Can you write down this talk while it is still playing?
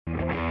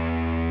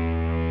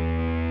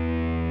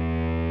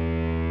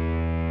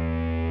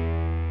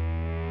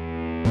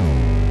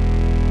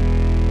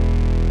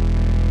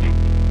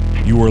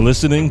You are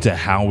listening to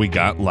How We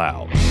Got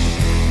Loud.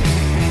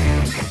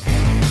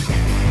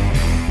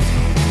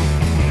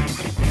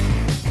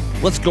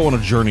 Let's go on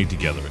a journey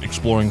together,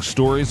 exploring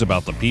stories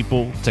about the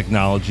people,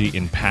 technology,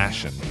 and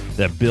passion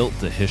that built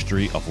the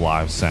history of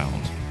live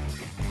sound.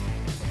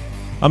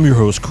 I'm your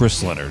host,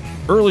 Chris Leonard.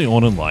 Early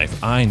on in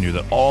life, I knew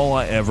that all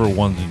I ever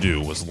wanted to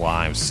do was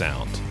live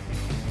sound.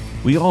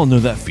 We all know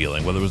that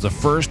feeling, whether it was the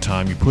first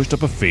time you pushed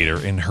up a fader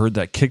and heard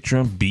that kick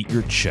drum beat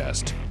your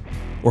chest,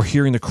 or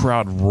hearing the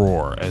crowd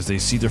roar as they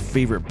see their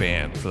favorite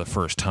band for the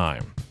first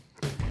time.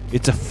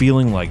 It's a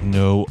feeling like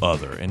no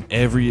other, and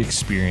every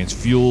experience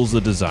fuels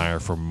the desire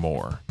for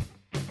more.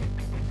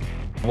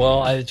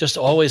 Well, I just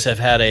always have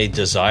had a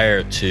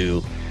desire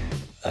to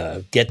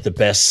get the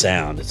best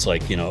sound. It's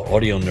like,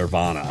 audio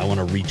nirvana. I want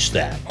to reach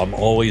that. I'm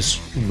always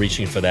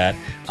reaching for that.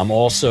 I'm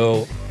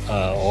also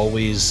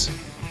always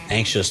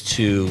anxious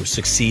to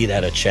succeed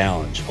at a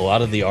challenge. A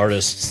lot of the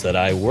artists that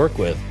I work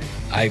with,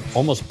 I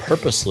almost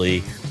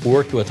purposely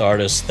worked with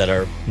artists that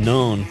are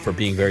known for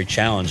being very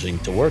challenging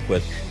to work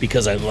with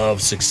because I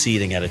love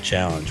succeeding at a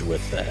challenge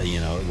with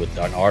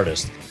an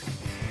artist.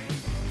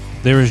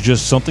 There is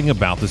just something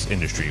about this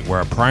industry where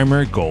our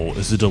primary goal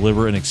is to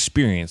deliver an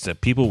experience that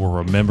people will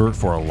remember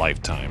for a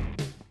lifetime.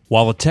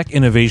 While the tech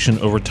innovation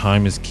over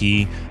time is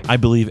key, I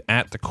believe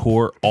at the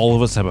core, all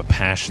of us have a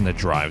passion that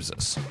drives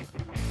us.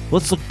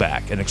 Let's look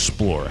back and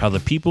explore how the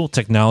people,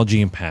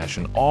 technology, and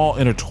passion all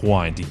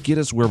intertwine to get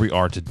us where we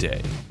are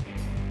today.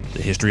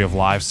 The history of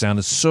live sound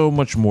is so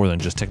much more than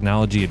just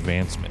technology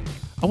advancement.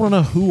 I want to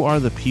know who are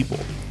the people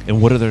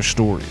and what are their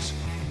stories.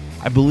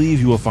 I believe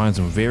you will find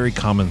some very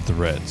common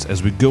threads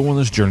as we go on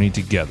this journey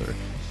together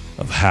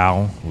of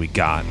how we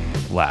got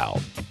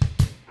loud.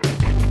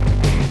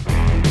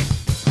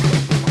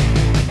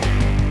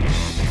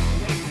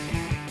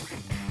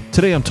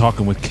 Today I'm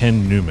talking with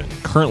Ken Newman,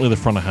 currently the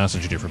front of house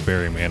engineer for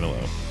Barry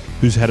Manilow,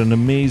 who's had an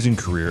amazing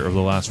career over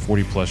the last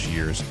 40 plus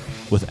years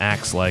with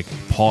acts like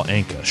Paul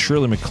Anka,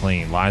 Shirley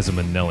MacLaine, Liza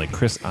Minnelli,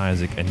 Chris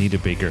Isaak, Anita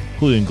Baker,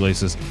 Julio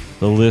Iglesias,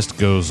 the list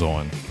goes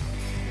on.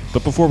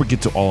 But before we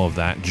get to all of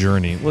that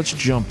journey, let's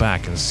jump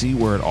back and see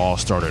where it all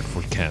started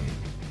for Ken.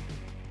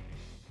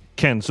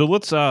 Ken, so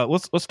let's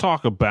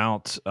talk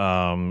about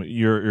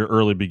your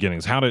early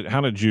beginnings. How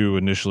did you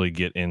initially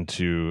get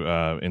into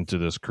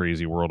this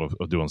crazy world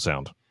of doing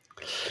sound?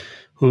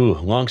 Ooh,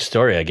 long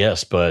story, I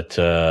guess. But,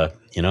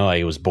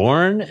 I was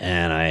born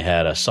and I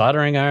had a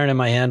soldering iron in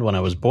my hand when I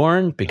was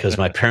born because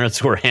my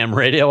parents were ham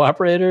radio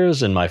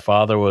operators and my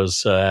father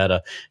was had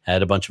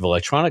a bunch of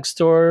electronic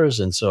stores.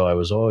 And so I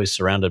was always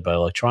surrounded by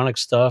electronic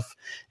stuff.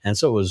 And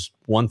so it was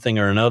one thing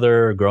or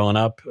another growing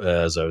up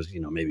as I was,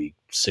 maybe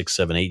 6,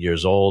 7, 8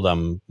 years old.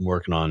 I'm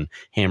working on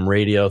ham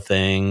radio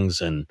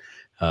things and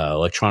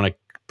electronic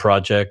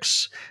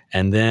projects.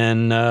 And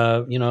then,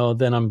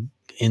 then I'm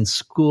in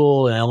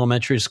school, in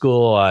elementary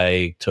school,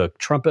 I took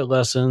trumpet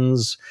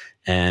lessons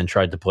and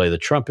tried to play the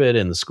trumpet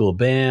in the school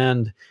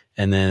band.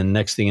 And then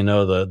next thing you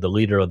know, the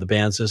leader of the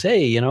band says,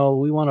 "Hey,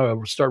 we want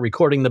to start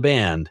recording the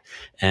band."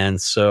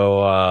 And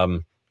so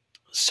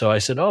I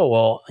said, "Oh,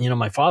 well,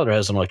 my father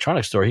has an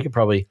electronics store. He could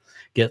probably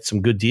get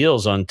some good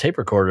deals on tape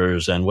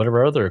recorders and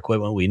whatever other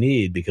equipment we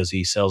need because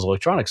he sells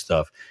electronic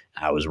stuff."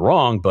 I was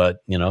wrong,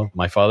 but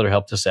my father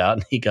helped us out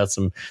and he got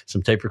some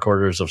tape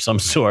recorders of some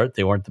sort.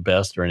 They weren't the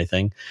best or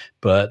anything,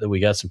 but we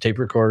got some tape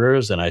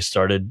recorders and I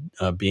started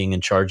being in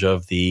charge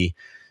of the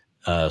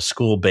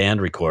school band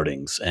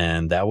recordings.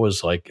 And that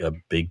was like a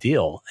big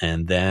deal.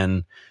 And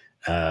then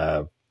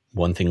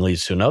one thing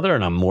leads to another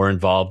and I'm more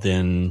involved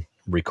in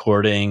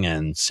recording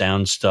and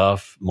sound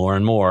stuff more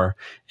and more.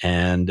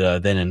 And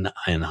then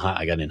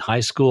I got in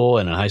high school,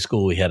 and in high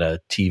school we had a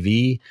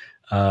TV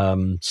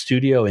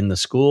studio in the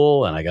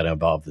school, and I got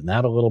involved in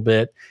that a little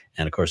bit.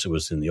 And of course, it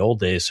was in the old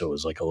days, so it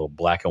was like a little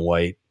black and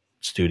white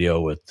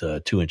studio with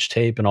 2-inch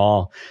tape and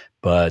all.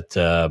 But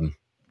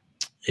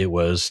it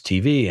was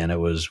TV, and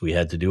we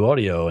had to do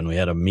audio, and we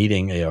had a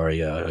meeting, or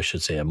I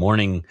should say a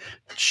morning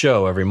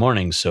show every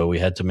morning. So we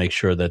had to make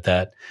sure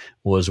that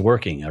was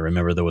working. I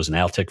remember there was an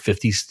Altec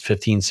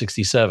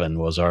 1567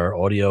 was our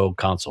audio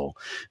console.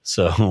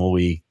 So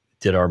we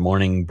did our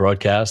morning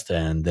broadcast,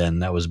 and then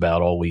that was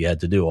about all we had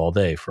to do all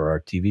day for our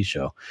TV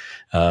show.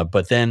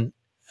 But then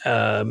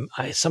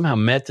I somehow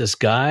met this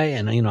guy,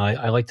 and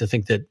I like to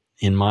think that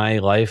in my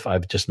life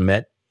I've just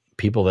met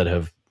people that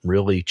have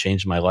really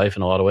changed my life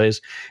in a lot of ways.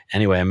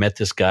 Anyway, I met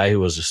this guy who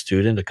was a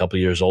student a couple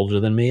of years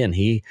older than me, and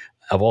he,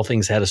 of all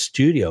things, had a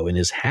studio in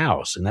his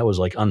house, and that was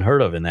like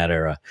unheard of in that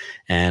era.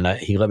 And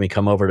he let me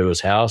come over to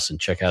his house and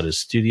check out his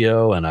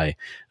studio, and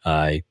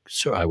I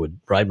would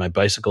ride my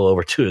bicycle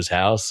over to his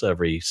house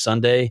every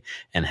Sunday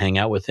and hang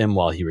out with him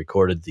while he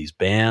recorded these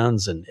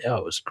bands, and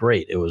it was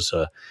great. It was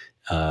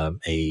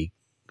a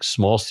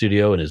small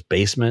studio in his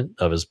basement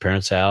of his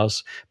parents'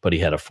 house, but he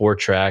had a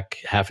 4-track,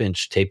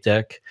 1/2-inch tape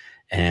deck.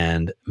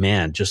 And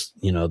man, just,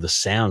 the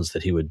sounds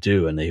that he would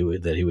do and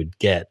that he would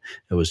get,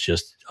 it was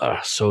just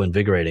so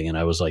invigorating. And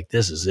I was like,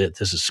 this is it.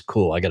 This is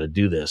cool. I got to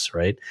do this.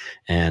 Right.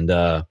 And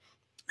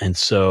And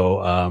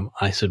so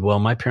I said, well,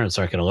 my parents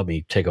aren't going to let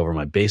me take over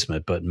my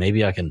basement, but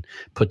maybe I can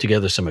put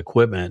together some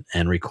equipment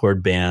and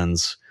record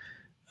bands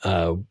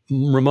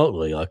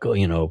remotely, like,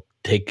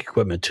 take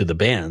equipment to the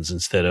bands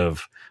instead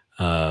of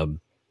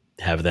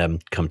have them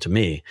come to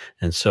me.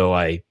 And so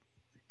I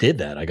did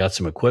that. I got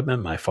some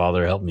equipment. My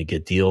father helped me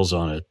get deals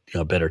on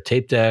a better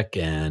tape deck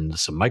and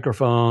some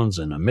microphones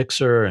and a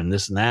mixer and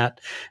this and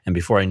that. And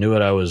before I knew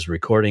it, I was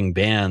recording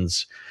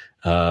bands,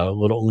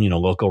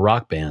 local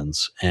rock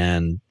bands.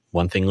 And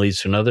one thing leads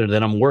to another.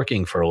 Then I'm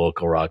working for a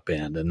local rock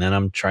band. And then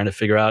I'm trying to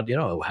figure out,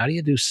 how do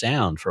you do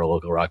sound for a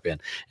local rock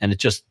band? And it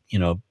just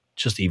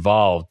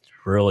evolved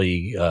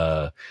really,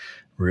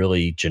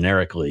 really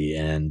generically.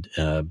 And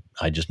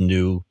I just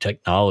knew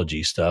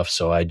technology stuff.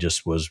 So I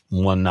just was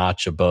one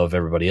notch above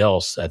everybody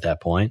else at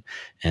that point.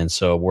 And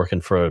so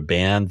working for a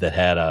band that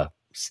had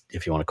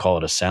if you want to call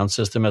it a sound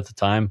system at the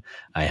time,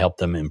 I helped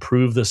them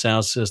improve the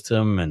sound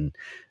system and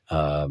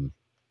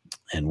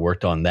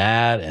worked on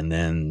that. And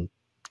then,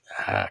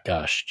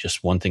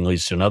 just one thing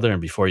leads to another, and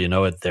before you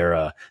know it, they're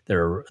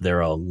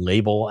a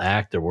label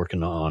act. They're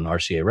working on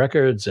RCA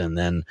Records, and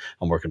then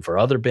I'm working for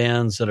other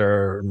bands that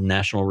are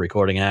national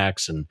recording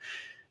acts. And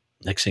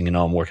next thing you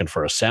know, I'm working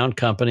for a sound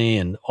company,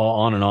 and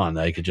on and on.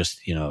 I could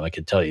just, I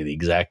could tell you the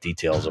exact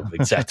details of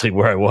exactly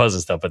where I was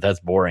and stuff, but that's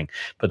boring.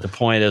 But the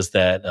point is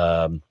that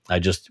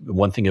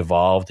one thing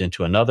evolved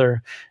into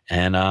another,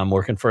 and I'm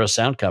working for a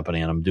sound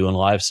company, and I'm doing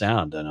live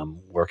sound, and I'm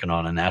working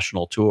on a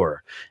national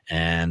tour,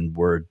 and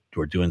we're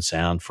doing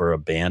sound for a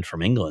band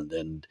from England,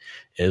 and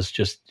it's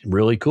just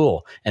really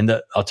cool. And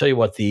I'll tell you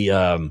what,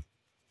 the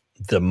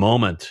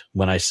moment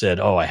when I said,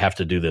 "Oh, I have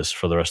to do this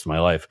for the rest of my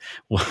life,"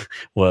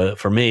 well,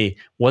 for me,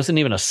 wasn't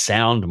even a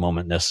sound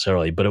moment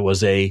necessarily, but it was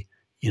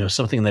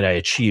something that I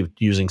achieved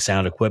using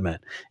sound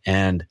equipment.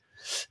 And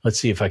let's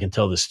see if I can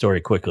tell this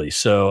story quickly.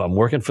 So I'm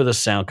working for the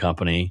sound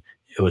company.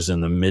 It was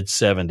in the mid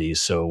 '70s,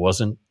 so it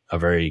wasn't a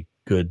very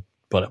good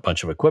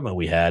bunch of equipment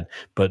we had.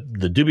 But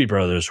the Doobie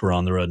Brothers were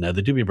on the road. Now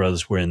the Doobie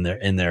Brothers were in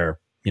their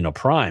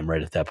prime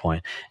right at that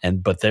point,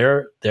 but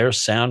their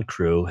sound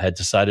crew had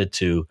decided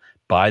to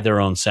buy their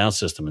own sound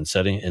system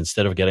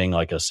instead of getting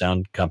like a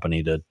sound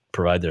company to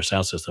provide their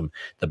sound system.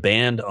 The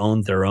band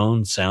owned their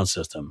own sound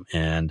system,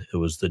 and it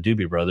was the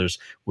Doobie Brothers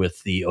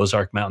with the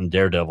Ozark Mountain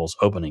Daredevils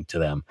opening to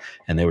them,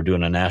 and they were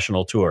doing a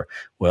national tour.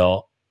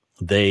 Well,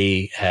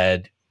 they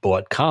had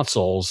bought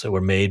consoles that were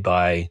made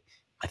by,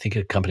 I think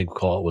a company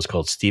was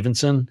called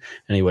Stevenson.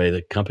 Anyway,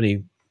 the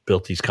company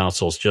built these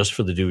consoles just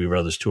for the Doobie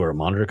Brothers tour, a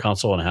monitor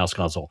console and a house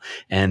console.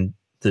 And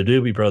the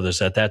Doobie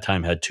Brothers at that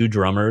time had two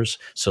drummers,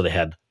 so they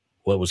had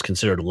what was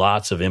considered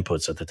lots of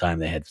inputs at the time.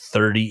 They had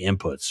 30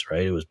 inputs,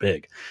 right? It was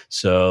big.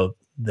 So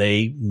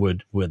they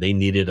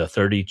needed a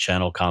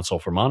 30-channel console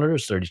for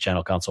monitors,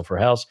 30-channel console for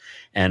house.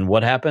 And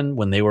what happened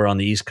when they were on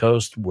the East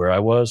Coast where I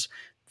was,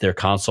 their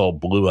console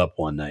blew up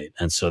one night.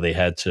 And so they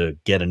had to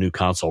get a new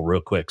console real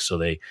quick. So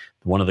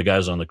one of the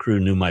guys on the crew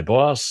knew my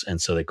boss.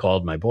 And so they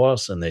called my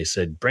boss and they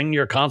said, "Bring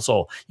your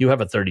console. You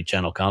have a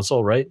 30-channel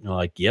console, right?" And I'm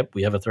like, "Yep,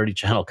 we have a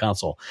 30-channel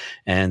console."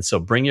 And so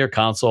bring your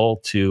console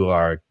to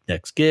our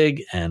next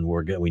gig, and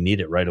we need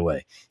it right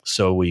away.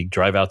 So we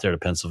drive out there to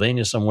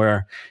Pennsylvania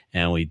somewhere,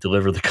 and we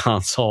deliver the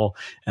console.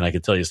 And I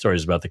could tell you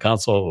stories about the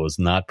console. It was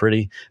not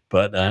pretty.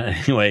 But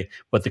anyway,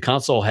 what the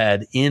console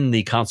had in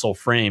the console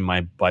frame,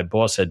 my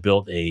boss had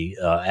built a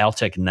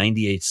Altec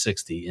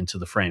 9860 into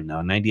the frame. Now,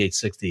 a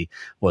 9860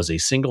 was a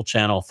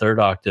single-channel,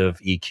 third-octave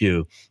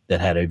EQ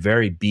that had a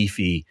very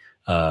beefy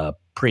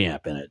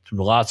preamp in it,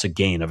 lots of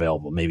gain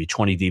available, maybe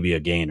 20 dB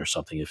of gain or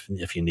something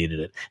if you needed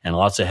it, and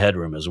lots of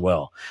headroom as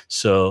well.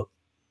 So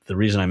the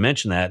reason I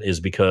mention that is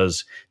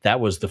because that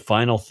was the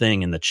final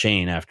thing in the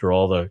chain after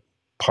all the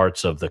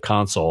parts of the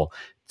console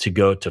to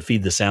go to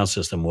feed the sound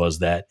system was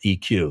that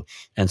EQ.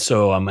 And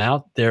so I'm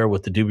out there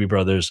with the Doobie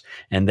Brothers,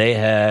 and they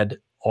had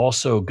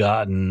also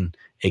gotten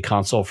a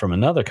console from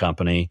another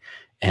company.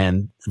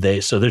 And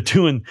they're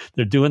doing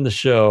the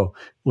show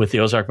with the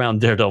Ozark Mountain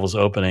Daredevils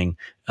opening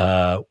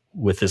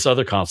with this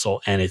other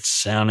console, and it's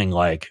sounding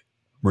like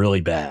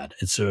really bad.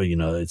 It's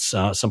it's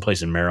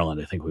someplace in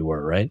Maryland, I think we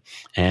were, right?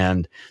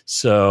 And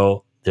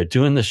so they're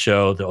doing the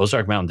show. The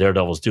Ozark Mountain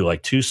Daredevils do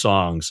like 2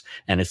 songs,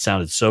 and it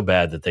sounded so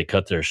bad that they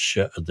cut their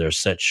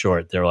set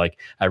short. They're like,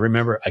 I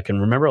can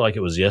remember like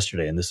it was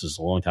yesterday, and this is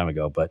a long time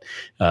ago. But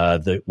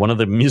one of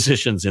the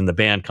musicians in the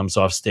band comes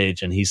off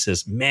stage, and he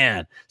says,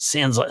 "Man,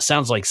 sounds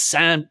like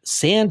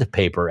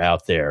sandpaper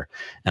out there."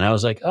 And I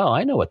was like, "Oh,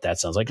 I know what that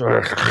sounds like."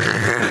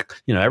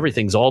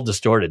 Everything's all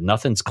distorted,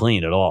 nothing's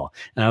clean at all.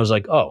 And I was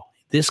like, "Oh,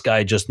 this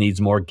guy just needs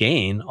more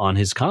gain on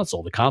his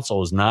console. The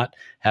console does not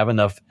have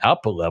enough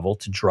output level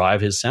to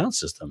drive his sound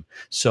system.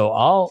 So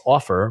I'll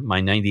offer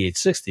my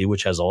 9860,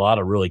 which has a lot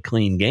of really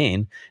clean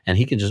gain, and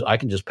I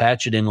can just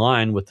patch it in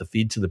line with the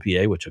feed to the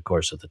PA, which of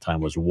course at the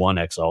time was 1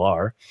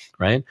 XLR,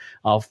 right?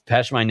 I'll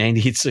patch my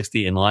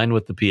 9860 in line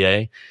with the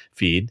PA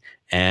feed,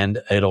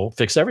 and it'll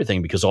fix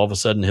everything because all of a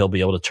sudden he'll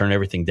be able to turn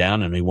everything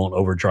down and he won't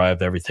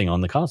overdrive everything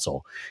on the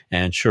console.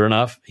 And sure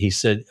enough, he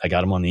said, I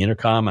got him on the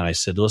intercom and I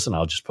said, listen,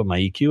 I'll just put my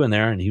EQ in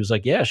there. And he was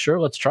like, yeah, sure,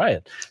 let's try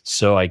it.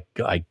 So I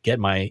get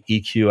my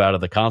EQ out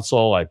of the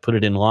console, I put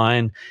it in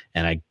line,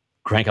 and I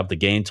crank up the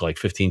gain to like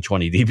 15,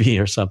 20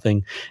 dB or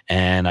something.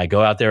 And I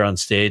go out there on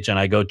stage and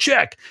I go,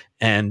 check.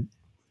 And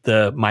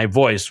my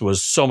voice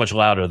was so much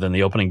louder than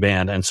the opening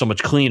band and so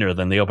much cleaner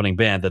than the opening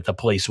band that the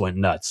place went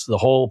nuts. The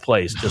whole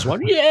place just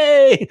went,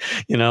 yay,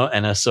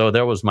 and so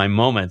there was my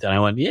moment. And I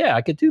went, yeah,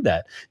 I could do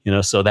that.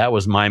 So that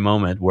was my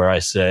moment where I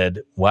said,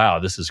 wow,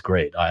 this is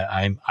great.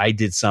 I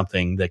did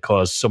something that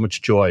caused so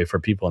much joy for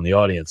people in the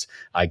audience.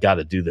 I got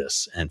to do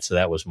this. And so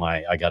that was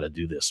my, I got to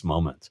do this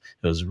moment.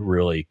 It was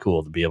really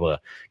cool to be able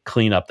to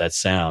clean up that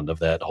sound of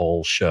that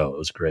whole show. It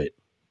was great.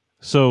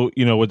 So,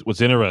 what's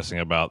interesting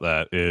about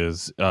that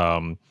is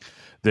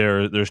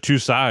there's two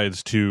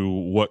sides to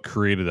what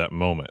created that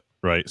moment,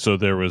 right? So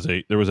there was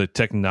a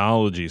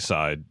technology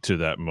side to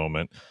that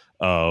moment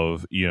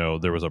of,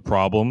 there was a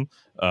problem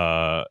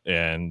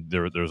and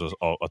there was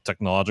a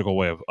technological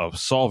way of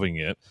solving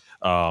it.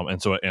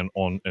 And so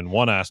in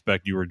one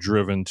aspect, you were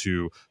driven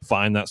to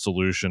find that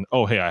solution.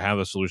 Oh, hey, I have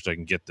the solution. I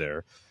can get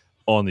there.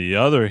 On the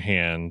other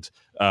hand,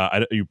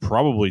 you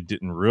probably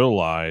didn't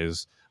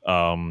realize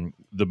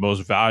the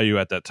most value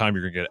at that time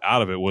you're going to get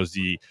out of it was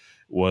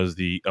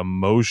the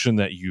emotion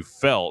that you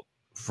felt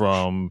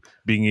from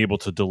being able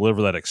to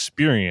deliver that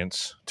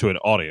experience to an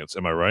audience.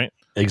 Am I right?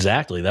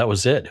 Exactly. That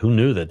was it. Who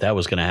knew that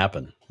was going to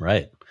happen?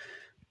 Right.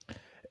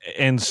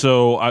 And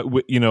so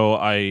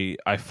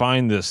I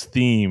find this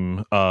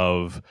theme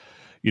of,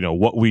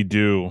 what we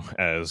do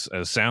as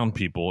sound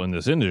people in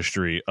this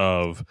industry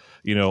of,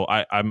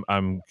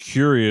 I'm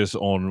curious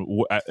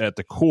on at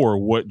the core,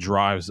 what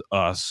drives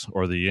us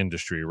or the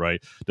industry,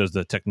 right? Does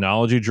the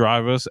technology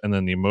drive us and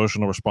then the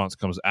emotional response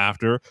comes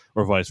after,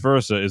 or vice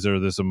versa? Is there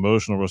this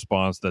emotional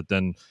response that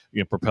then,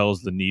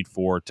 propels the need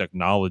for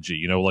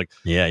technology, like,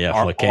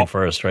 what came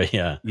first, right?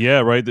 Yeah.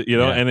 Right.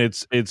 And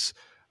it's, and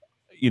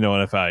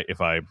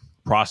if I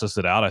process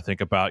it out, I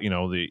think about,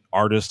 the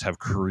artists have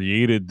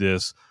created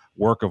this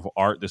work of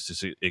art,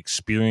 this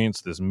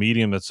experience, this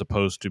medium that's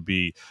supposed to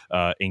be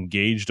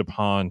engaged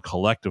upon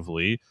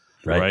collectively,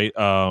 right?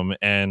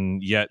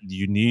 And yet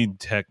you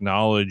need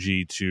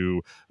technology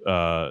to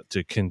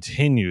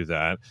continue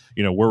that.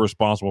 We're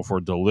responsible for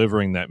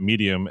delivering that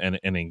medium and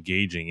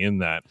engaging in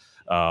that.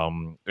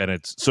 And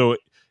it's so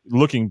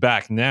looking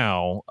back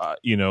now,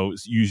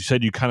 you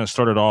said you kind of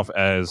started off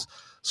as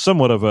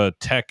somewhat of a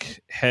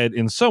tech head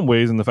in some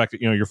ways, in the fact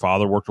that your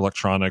father worked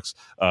electronics.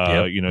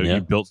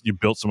 You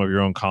built some of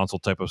your own console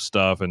type of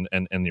stuff and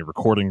the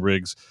recording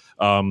rigs.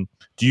 Do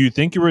you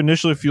think you were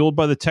initially fueled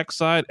by the tech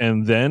side,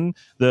 and then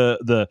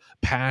the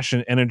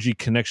passion, energy,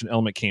 connection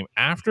element came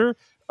after?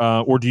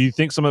 Or do you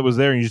think some of it was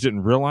there and you just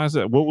didn't realize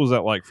it? What was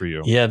that like for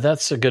you? Yeah,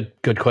 that's a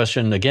good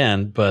question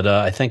again. But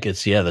I think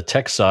it's, the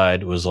tech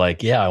side was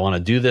like, I want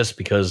to do this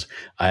because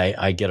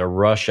I get a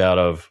rush out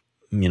of,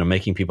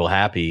 making people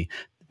happy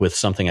with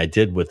something I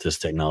did with this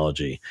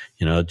technology.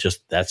 I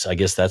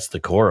guess that's the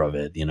core of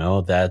it.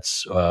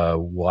 That's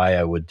why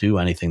I would do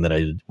anything that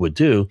I would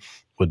do,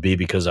 would be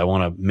because I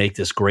want to make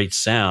this great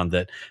sound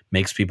that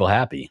makes people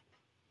happy.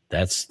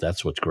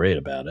 That's what's great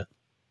about it.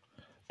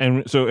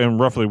 And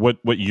roughly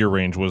what year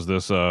range was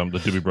this, the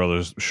Doobie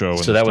Brothers show?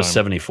 So that was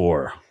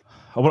 74.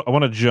 I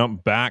want to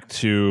jump back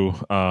to,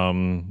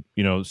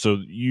 so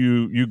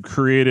you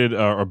created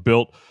or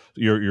built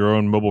your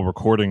own mobile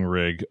recording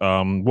rig.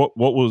 What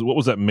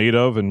was that made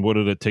of, and what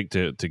did it take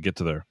to get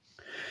to there?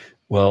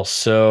 Well,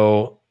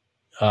 so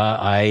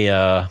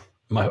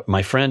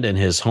my friend in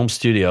his home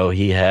studio,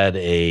 he had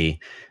a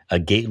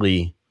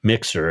Gately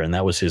mixer, and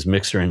that was his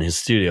mixer in his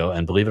studio.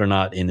 And believe it or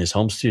not, in his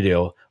home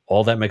studio,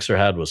 all that mixer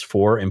had was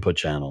 4 input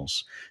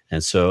channels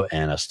and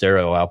a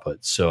stereo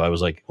output. So I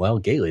was like, well,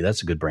 Gately,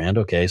 that's a good brand.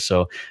 Okay.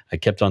 So I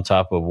kept on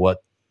top of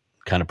what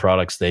kind of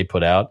products they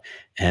put out,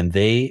 and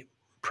they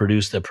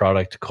produced a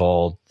product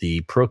called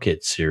the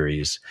ProKit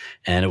series.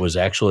 And it was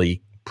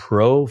actually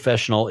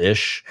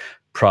professional-ish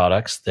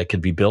products that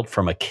could be built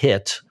from a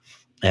kit.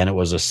 And it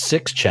was a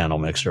 6-channel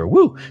mixer.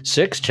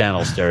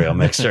 6-channel stereo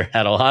mixer,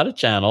 had a lot of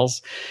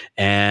channels.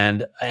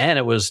 And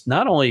it was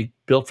not only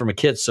built from a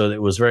kit, so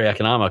it was very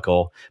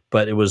economical,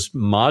 but it was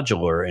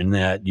modular in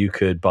that you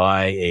could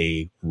buy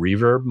a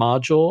reverb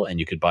module and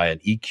you could buy an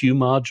EQ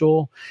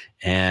module.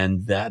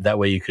 And that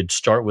way you could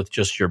start with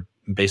just your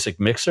basic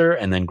mixer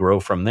and then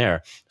grow from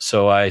there.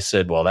 So I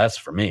said, well, that's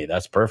for me.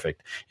 That's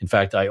perfect. In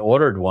fact, I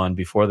ordered one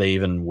before they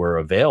even were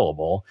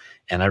available.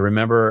 And I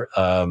remember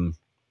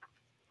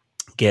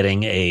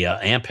getting a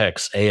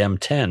Ampex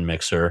AM10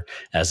 mixer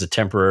as a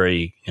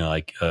temporary,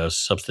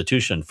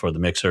 substitution for the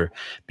mixer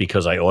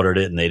because I ordered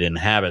it and they didn't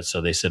have it.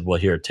 So they said, well,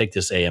 here, take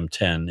this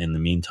AM10 in the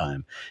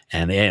meantime.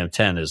 And the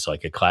AM10 is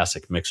like a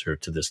classic mixer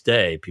to this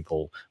day.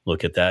 People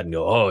look at that and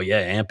go, oh,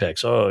 yeah,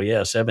 Ampex. Oh,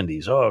 yeah,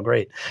 70s. Oh,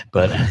 great.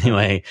 But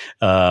anyway,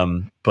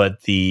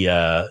 but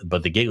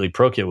the Gately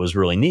Pro Kit was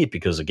really neat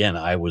because, again,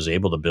 I was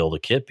able to build a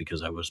kit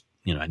because I was,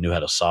 I knew how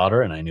to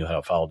solder and I knew how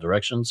to follow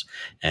directions,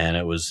 and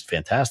it was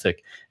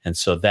fantastic. And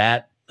so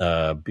that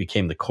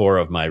became the core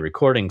of my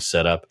recording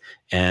setup.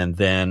 And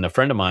then a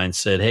friend of mine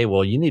said, hey,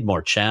 well, you need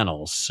more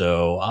channels.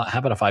 So how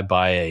about if I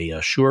buy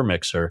a Shure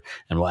mixer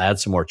and we'll add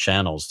some more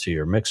channels to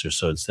your mixer?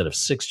 So instead of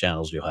 6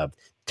 channels, you'll have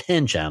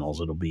 10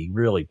 channels. It'll be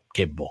really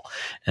capable.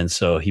 And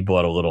so he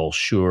bought a little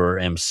Shure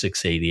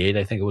M688,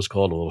 I think it was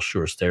called, a little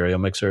Shure stereo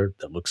mixer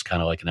that looks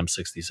kind of like an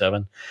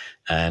M67.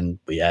 And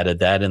we added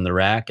that in the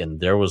rack, and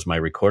there was my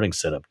recording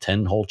setup,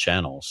 10 whole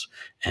channels.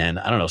 And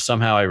I don't know,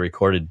 somehow I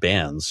recorded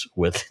bands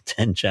with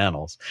 10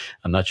 channels.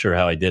 I'm not sure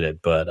how I did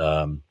it, but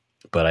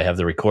I have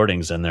the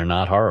recordings and they're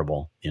not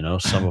horrible.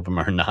 Some of them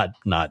are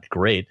not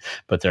great,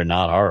 but they're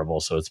not horrible.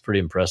 So it's pretty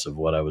impressive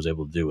what I was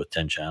able to do with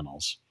 10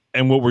 channels.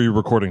 And what were you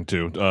recording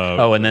to?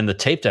 And then the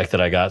tape deck that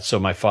I got. So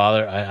my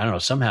father, I don't know,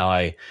 somehow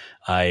I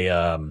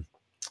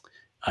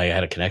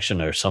had a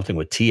connection or something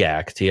with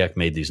TEAC. TEAC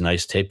made these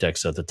nice tape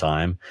decks at the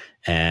time,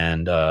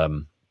 and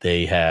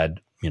they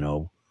had,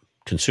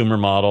 consumer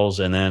models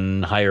and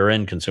then higher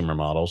end consumer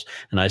models.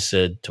 And I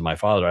said to my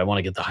father, I want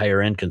to get the higher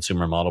end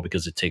consumer model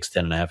because it takes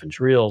 10.5-inch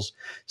reels.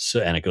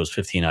 And it goes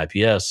 15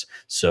 IPS.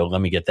 So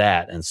let me get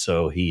that. And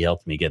so he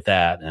helped me get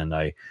that. And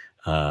I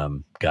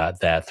got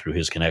that through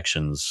his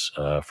connections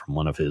from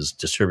one of his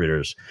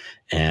distributors.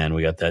 And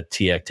we got that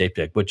TEAC tape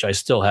deck, which I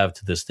still have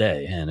to this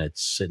day. And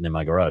it's sitting in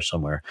my garage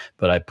somewhere.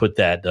 But I put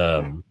that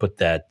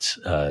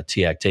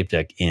TEAC tape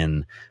deck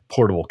in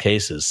portable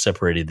cases,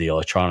 separated the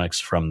electronics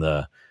from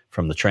the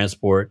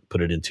transport,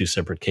 put it in 2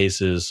 separate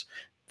cases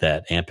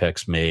that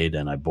Ampex made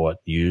and I bought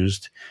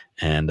used.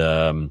 And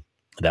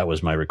that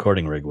was my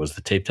recording rig, was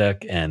the tape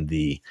deck and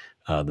the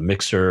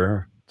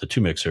mixer, the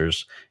 2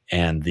 mixers,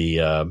 and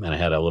and I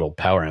had a little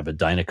power amp, a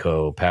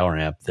Dynaco power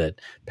amp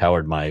that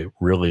powered my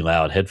really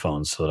loud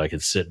headphones so that I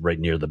could sit right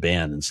near the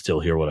band and still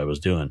hear what I was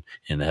doing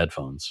in the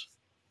headphones.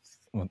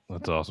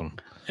 That's awesome.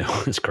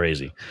 It was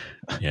crazy.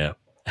 Yeah.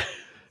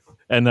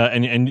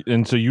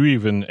 And so you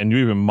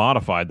even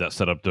modified that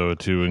setup though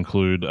to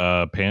include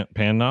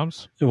pan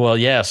knobs. Well,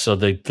 yeah. So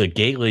the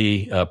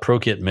Gately Pro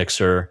Kit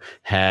mixer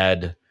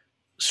had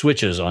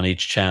switches on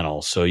each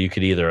channel, so you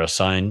could either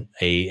assign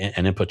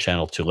an input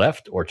channel to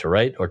left or to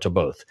right or to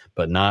both,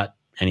 but not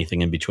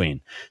anything in between.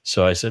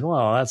 So I said,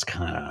 well, that's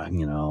kind of, I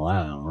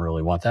don't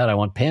really want that. I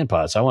want pan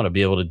pots. I want to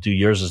be able to do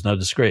Yours Is No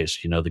Disgrace.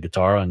 The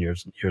guitar on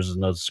Yours Is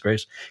No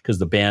Disgrace, because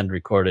the band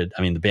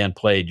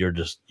played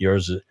Yours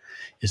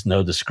Is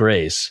No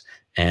Disgrace.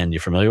 And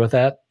you're familiar with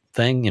that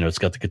thing? It's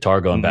got the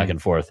guitar going back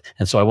and forth.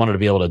 And so I wanted to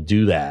be able to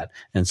do that.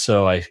 And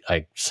so I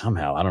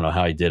somehow, I don't know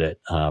how I did it,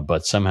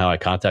 but somehow I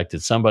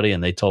contacted somebody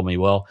and they told me,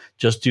 well,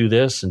 just do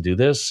this and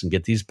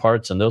get these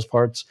parts and those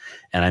parts.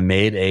 And I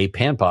made a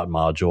pan pot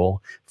module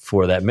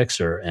for that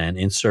mixer and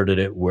inserted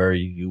it where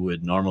you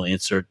would normally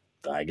insert,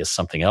 I guess,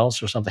 something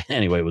else or something.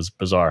 Anyway, it was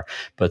bizarre.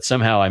 But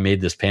somehow I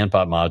made this pan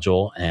pot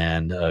module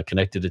and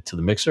connected it to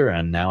the mixer.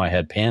 And now I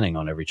had panning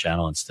on every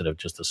channel instead of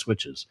just the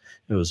switches.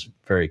 It was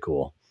very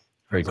cool.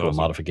 Very cool. Awesome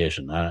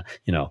modification.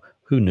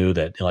 Who knew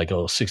that like a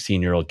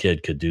 16-year-old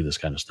kid could do this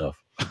kind of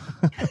stuff?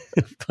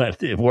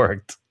 But it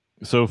worked.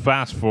 So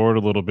fast forward a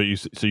little bit.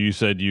 You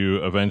said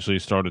you eventually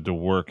started to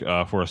work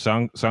for a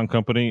sound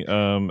company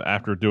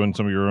after doing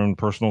some of your own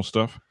personal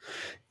stuff.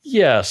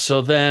 Yeah.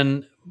 So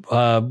then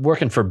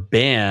working for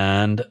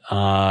band,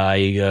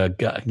 I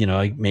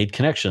made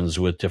connections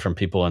with different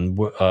people, and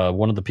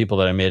one of the people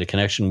that I made a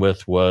connection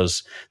with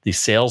was the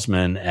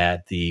salesman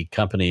at the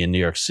company in New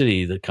York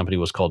City. The company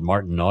was called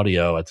Martin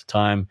Audio at the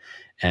time,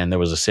 and there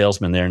was a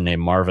salesman there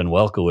named Marvin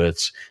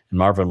Welkowitz, and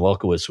Marvin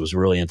Welkowitz was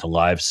really into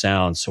live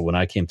sound. So when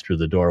I came through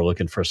the door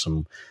looking for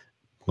some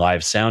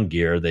live sound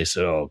gear, they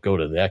said, oh, go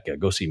to that guy,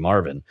 go see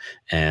Marvin.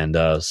 And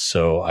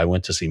so I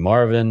went to see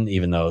Marvin,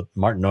 even though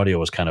Martin Audio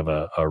was kind of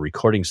a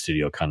recording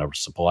studio, kind of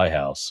supply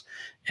house.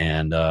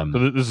 And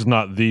so this is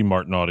not the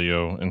Martin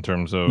Audio in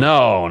terms of...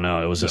 No,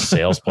 it was a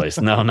sales place.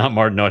 No, not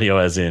Martin Audio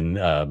as in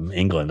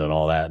England and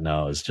all that.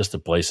 No, it's just a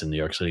place in New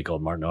York City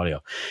called Martin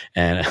Audio.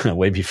 And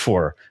way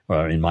before,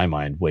 or in my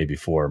mind, way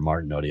before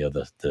Martin Audio,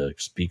 the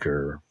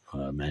speaker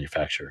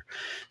manufacturer.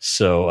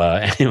 So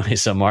anyway,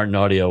 so Martin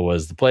Audio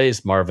was the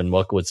place. Marvin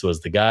Welkowitz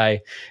was the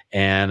guy.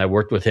 And I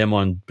worked with him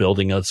on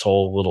building this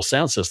whole little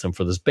sound system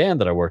for this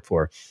band that I worked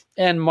for.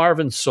 And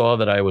Marvin saw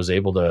that I was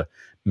able to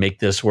make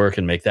this work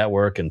and make that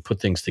work and put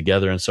things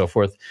together and so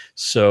forth.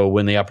 So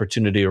when the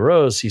opportunity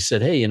arose, he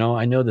said, hey,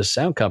 I know this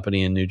sound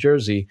company in New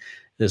Jersey.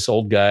 this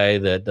old guy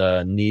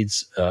that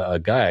needs a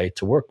guy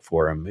to work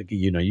for him.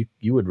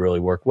 You would really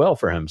work well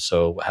for him.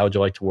 So how would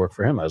you like to work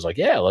for him? I was like,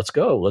 yeah, let's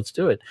go. Let's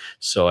do it.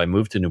 So I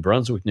moved to New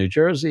Brunswick, New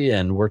Jersey,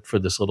 and worked for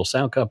this little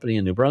sound company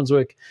in New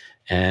Brunswick.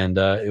 And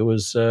it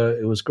was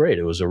great.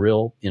 It was a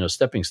real,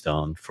 stepping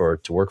stone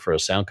to work for a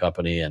sound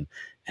company and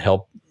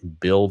help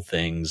build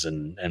things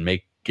and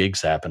make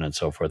gigs happen and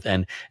so forth.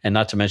 And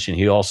not to mention,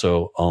 he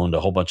also owned a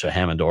whole bunch of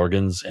Hammond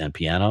organs and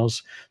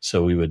pianos.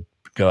 So we would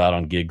go out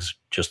on gigs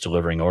just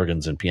delivering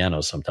organs and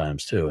pianos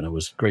sometimes too. And it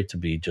was great to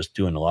be just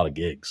doing a lot of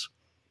gigs.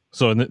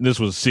 So this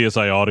was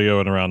CSI Audio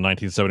in around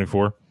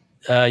 1974?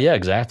 Yeah,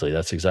 exactly.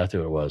 That's exactly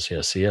what it was. Yeah,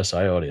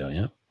 CSI Audio,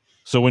 yeah.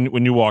 So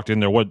when you walked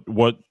in there,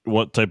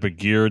 what type of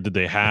gear did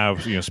they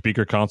have,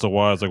 speaker console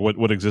wise? Like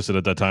what existed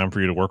at that time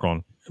for you to work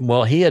on?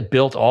 Well, he had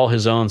built all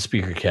his own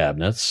speaker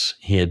cabinets.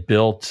 He had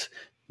built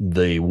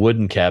the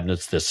wooden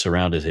cabinets that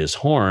surrounded his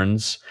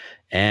horns,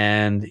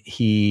 and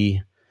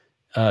he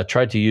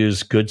tried to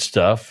use good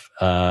stuff,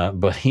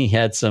 but he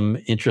had some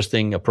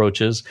interesting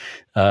approaches.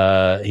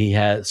 He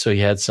had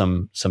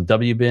some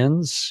W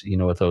bins. You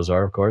know what those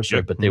are, of course,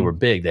 right? But they were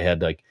big. They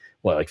had like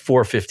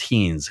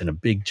 415s in a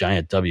big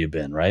giant W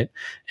bin, right?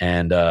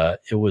 And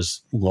it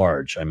was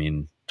large. I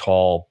mean,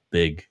 tall,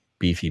 big,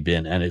 beefy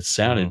bin, and it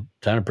sounded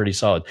pretty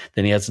solid.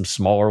 Then he had some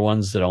smaller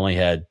ones that only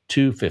had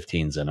 2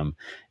 15s in them,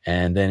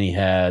 and then he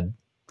had,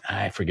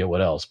 I forget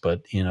what else,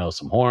 but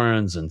some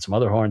horns and some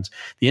other horns.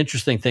 The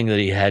interesting thing that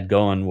he had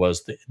going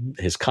was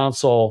his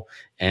console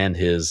and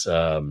his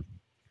power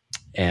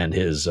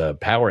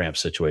amp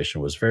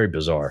situation was very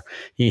bizarre.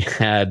 He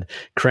had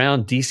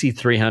Crown DC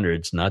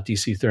 300s, not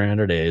DC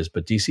 300As,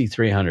 but DC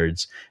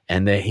 300s,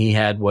 and he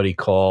had what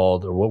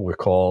were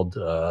called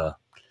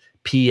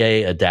PA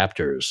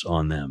adapters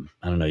on them.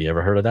 I don't know. You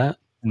ever heard of that?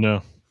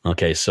 No.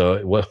 Okay. So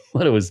what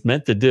it was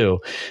meant to do,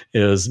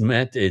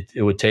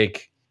 it would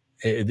take,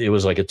 it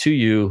was like a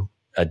 2U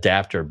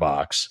adapter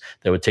box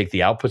that would take the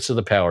outputs of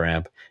the power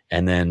amp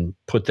and then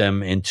put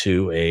them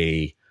into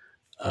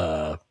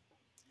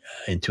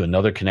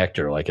another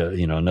connector, like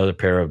another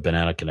pair of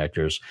banana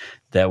connectors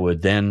that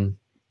would then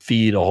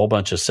feed a whole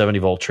bunch of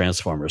 70-volt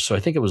transformers. So I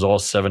think it was all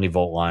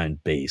 70-volt line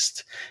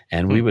based,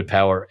 and we would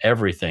power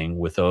everything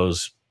with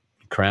those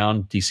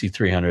Crown DC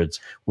 300s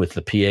with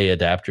the PA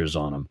adapters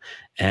on them.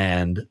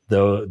 And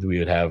though we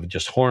would have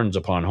just horns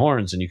upon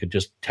horns, and you could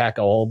just tack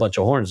a whole bunch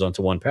of horns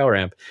onto one power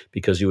amp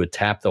because you would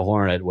tap the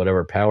horn at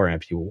whatever power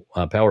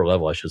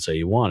level, I should say,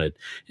 you wanted.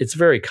 It's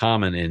very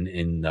common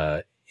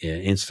in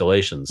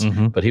installations,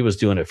 but he was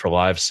doing it for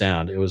live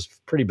sound. It was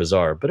pretty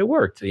bizarre, but it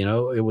worked.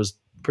 It was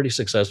pretty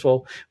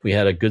successful. We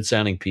had a good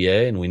sounding PA,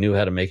 and we knew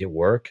how to make it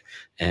work,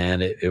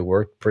 and it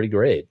worked pretty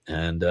great.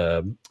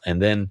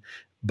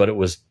 But it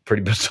was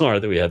pretty bizarre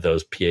that we had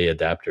those PA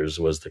adapters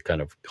was the kind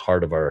of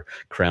heart of our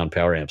Crown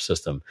power amp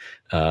system.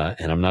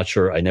 And I'm not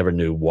sure, I never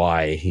knew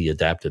why he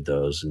adapted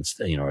those,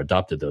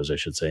 adopted those, I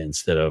should say,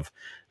 instead of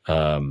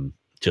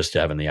just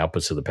having the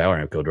outputs of the power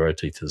amp go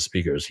directly to the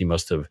speakers. He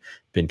must have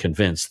been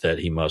convinced that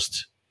he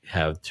must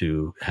have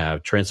to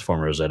have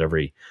transformers at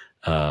every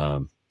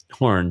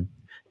horn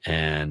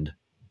and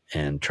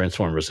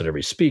transformers at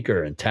every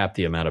speaker and tap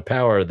the amount of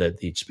power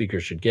that each speaker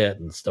should get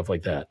and stuff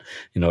like that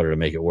in order to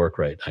make it work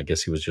right. I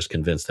guess he was just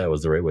convinced that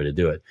was the right way to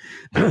do it.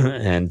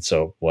 And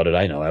so what did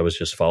I know? I was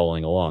just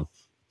following along.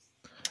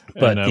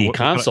 But the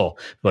console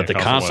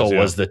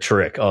was the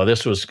trick. Oh,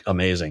 this was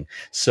amazing.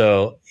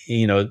 So,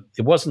 it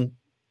wasn't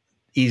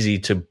easy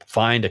to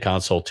find a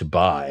console to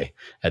buy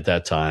at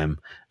that time.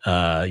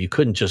 You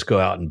couldn't just go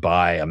out and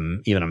buy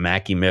even a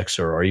Mackie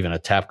mixer or even a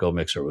Tapco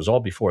mixer. It was all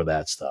before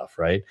that stuff,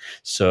 right?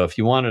 So if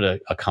you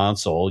wanted a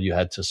console, you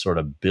had to sort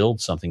of build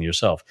something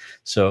yourself.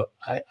 So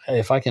I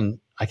can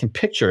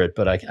picture it,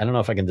 but I don't know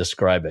if I can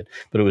describe it.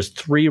 But it was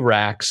 3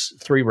 rack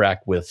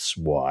widths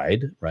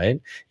wide, right?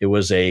 It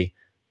was a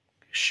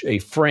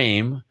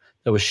frame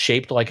that was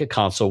shaped like a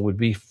console would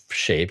be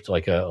shaped,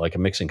 like a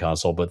mixing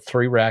console, but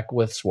 3 rack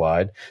widths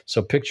wide.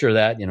 So picture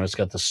that. It's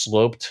got the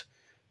sloped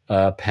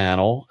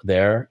panel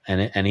there,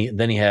 and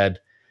then he had,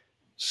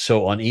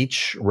 so on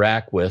each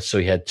rack width, so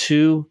he had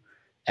 2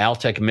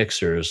 Altec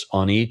mixers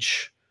on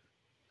each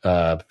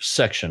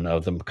section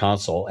of the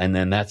console, and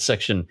then that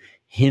section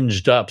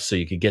hinged up so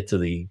you could get to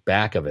the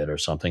back of it or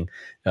something,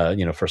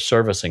 for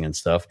servicing and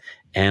stuff.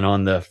 And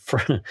on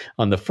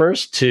the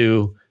first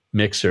 2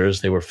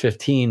 mixers, they were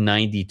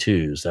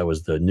 1592s. That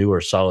was the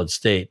newer solid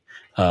state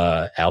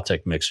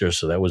Altec mixer,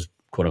 so that was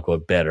quote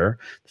unquote better.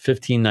 The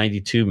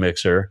 1592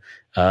 mixer,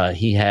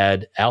 he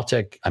had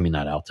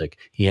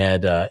he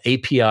had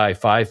API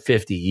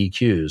 550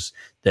 EQs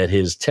that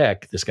his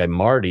tech, this guy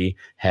Marty,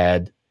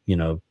 had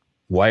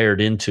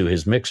wired into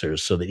his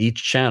mixers so that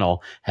each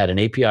channel had an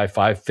API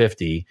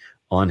 550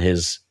 on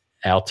his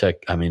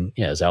Altec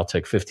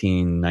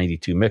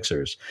 1592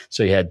 mixers.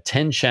 So he had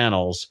 10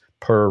 channels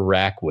per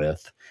rack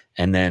width,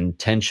 and then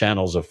 10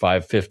 channels of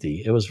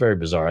 550. It was very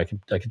bizarre. I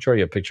could show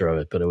you a picture of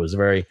it, but it was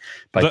very,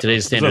 by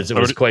today's standards, it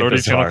was quite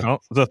bizarre. Was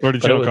that 30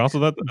 channel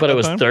console? But it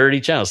was 30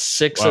 channels,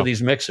 6 of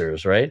these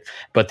mixers, right?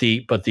 But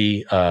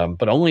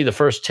only the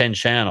first 10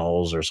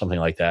 channels or something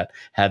like that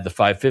had the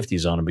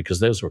 550s on them because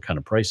those were kind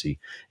of pricey.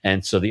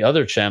 And so the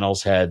other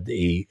channels had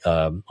the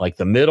like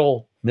the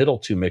middle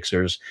 2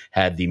 mixers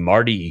had the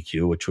Marty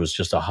EQ, which was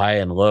just a high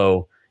and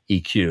low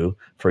EQ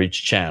for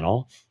each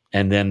channel,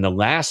 and then the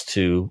last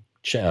 2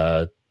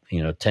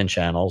 10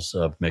 channels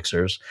of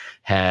mixers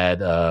had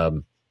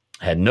no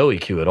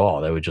EQ at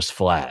all. They were just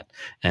flat.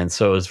 And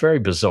so it was very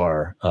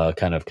bizarre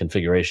kind of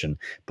configuration,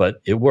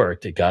 but it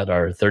worked. It got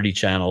our 30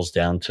 channels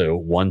down to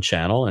 1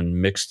 channel and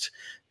mixed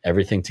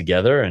everything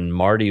together. And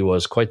Marty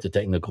was quite the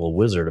technical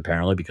wizard,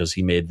 apparently, because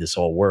he made this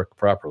all work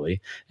properly.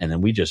 And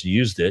then we just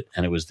used it,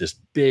 and it was this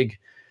big,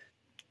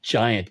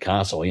 giant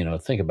console.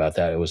 Think about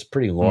that. It was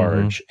pretty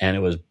large, and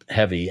it was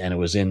heavy, and it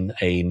was in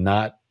a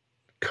not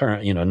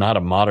current, not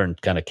a modern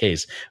kind of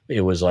case.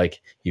 It was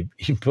like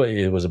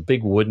it was a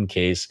big wooden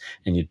case,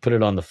 and you'd put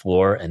it on the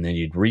floor, and then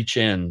you'd reach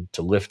in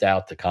to lift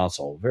out the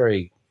console.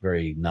 Very,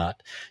 very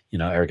not,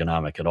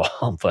 ergonomic at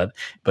all, but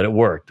it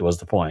worked, was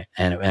the point.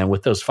 And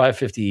with those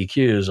 550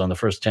 EQs on the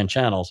first 10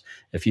 channels,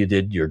 if you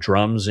did your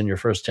drums in your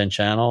first 10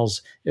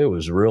 channels, it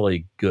was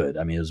really good.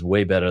 I mean, it was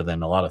way better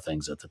than a lot of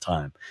things at the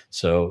time.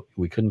 So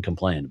we couldn't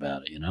complain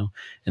about it,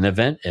 And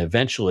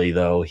eventually,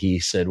 though, he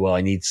said, well,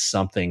 I need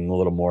something a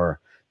little more,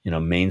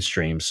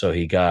 mainstream. So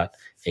he got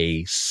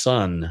a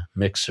Sun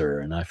mixer,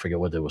 and I forget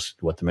what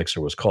the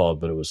mixer was called,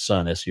 but it was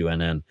Sun,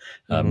 SUNN,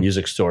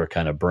 music store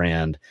kind of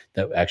brand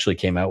that actually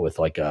came out with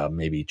like a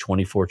maybe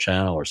 24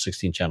 channel or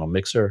 16 channel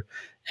mixer.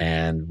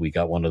 And we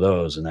got one of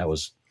those, and that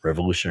was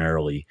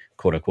revolutionarily,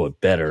 quote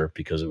unquote, better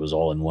because it was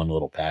all in one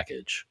little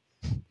package.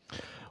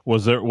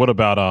 What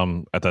about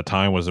at that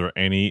time, was there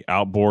any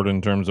outboard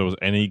in terms of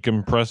any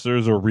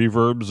compressors or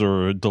reverbs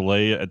or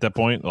delay at that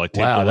point? Like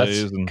tape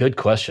delays? That's a good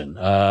question.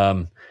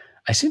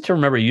 I seem to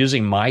remember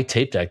using my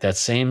tape deck, that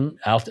same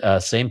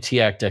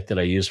TAC deck that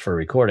I used for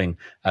recording.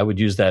 I would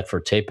use that for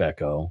tape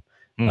echo,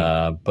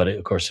 but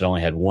of course it only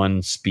had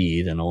 1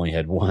 speed and only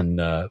had one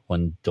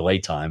delay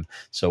time,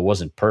 so it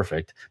wasn't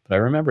perfect. But I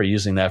remember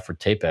using that for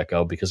tape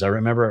echo because I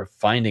remember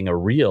finding a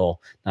reel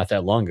not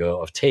that long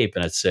ago of tape,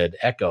 and it said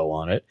echo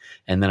on it,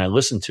 and then I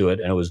listened to it,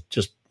 and it was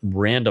just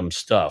random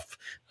stuff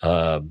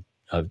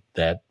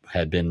that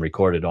had been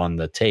recorded on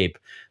the tape.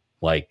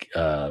 Like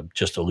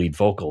just a lead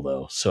vocal,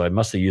 though. So I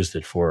must have used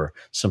it for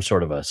some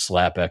sort of a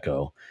slap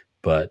echo,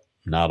 but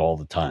not all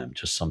the time,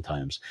 just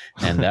sometimes.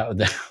 And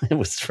that it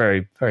was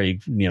very, very,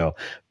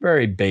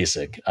 very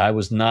basic. I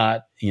was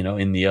not,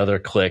 in the other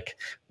clique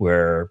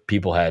where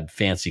people had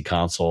fancy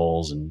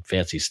consoles and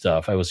fancy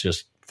stuff. I was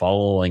just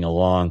following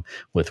along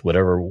with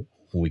whatever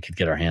we could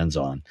get our hands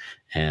on.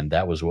 And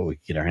that was what we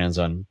could get our hands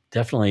on.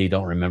 Definitely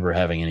don't remember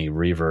having any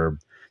reverb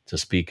to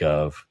speak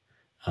of.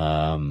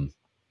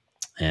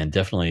 And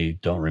definitely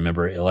don't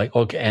remember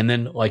and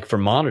then like for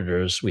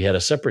monitors, we had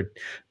a separate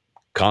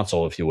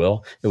console, if you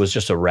will. It was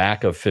just a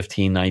rack of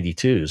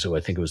 1592s. So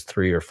I think it was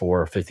 3 or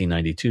 4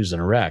 1592s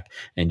in a rack,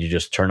 and you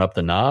just turn up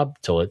the knob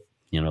till it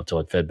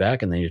fed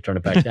back, and then you turn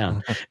it back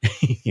down,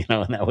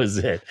 and that was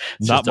it.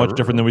 It's not much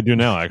different than we do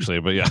now,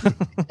 actually, but yeah.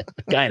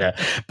 Kind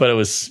of, but it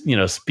was,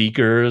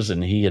 speakers,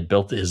 and he had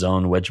built his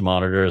own wedge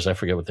monitors. I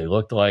forget what they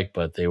looked like,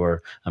 but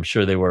I'm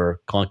sure they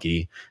were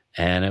clunky.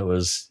 And it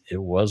was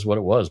what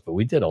it was. But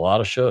we did a lot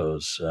of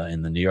shows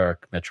in the New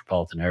York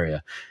metropolitan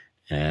area,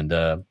 and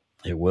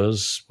it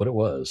was what it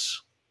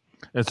was.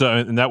 And so,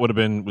 and that would have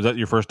been, was that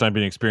your first time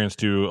being experienced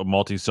to a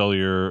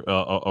multi-cellular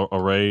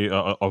array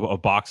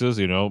of boxes,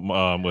 with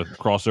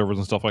crossovers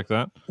and stuff like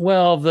that?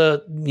 Well,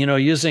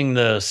 using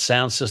the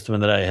sound system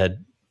that I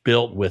had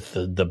built with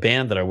the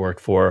band that I worked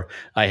for,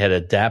 I had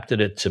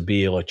adapted it to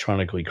be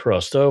electronically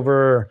crossed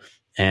over.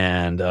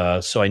 And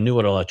so I knew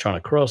what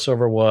electronic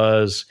crossover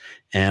was,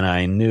 and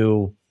I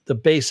knew the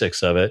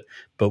basics of it.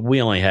 But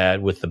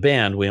with the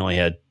band, we only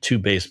had 2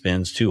 bass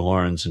bins, 2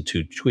 horns, and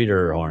 2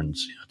 tweeter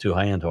horns, 2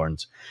 high-end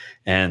horns.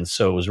 And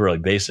so it was really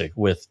basic.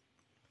 With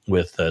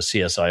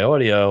CSI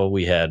Audio,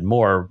 we had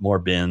more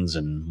bins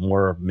and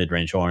more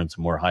mid-range horns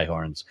and more high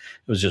horns.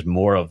 It was just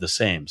more of the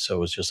same. So it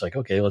was just like,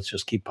 okay, let's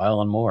just keep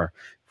piling more.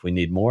 If we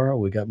need more,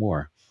 we got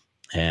more.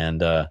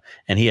 And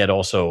he had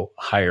also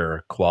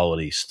higher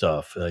quality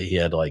stuff. He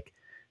had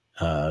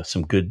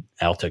some good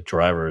Altec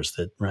drivers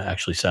that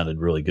actually sounded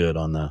really good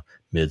on the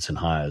mids and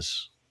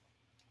highs.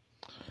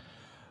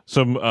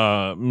 So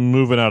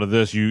moving out of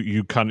this,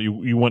 you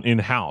went in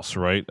house,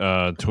 right?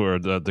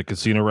 Toward the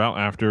casino route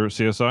after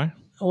CSI.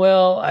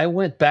 Well, I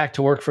went back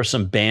to work for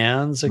some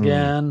bands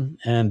again,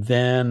 and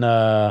then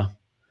I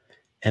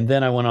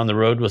went on the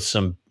road with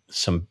some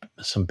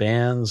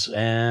bands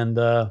and.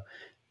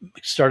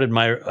 Started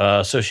my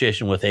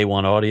association with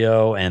A1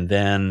 Audio, and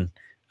then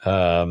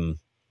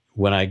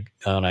when I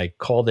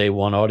called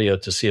A1 Audio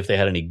to see if they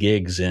had any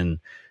gigs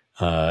in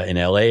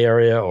LA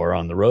area or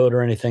on the road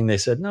or anything, they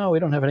said, no, we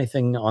don't have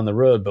anything on the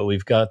road, but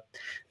we've got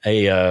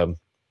a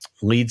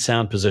lead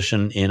sound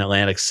position in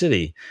Atlantic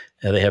City.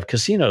 They have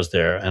casinos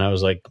there. And I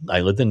was like, I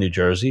lived in New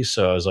Jersey.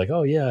 So I was like,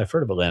 oh, yeah, I've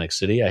heard of Atlantic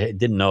City. I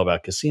didn't know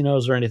about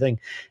casinos or anything.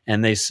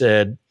 And they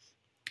said,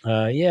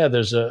 yeah,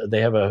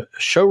 they have a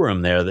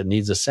showroom there that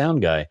needs a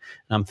sound guy. And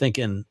I'm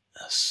thinking,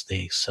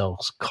 they sell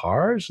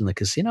cars in the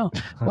casino?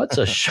 What's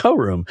a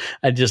showroom?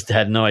 I just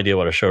had no idea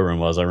what a showroom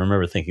was. I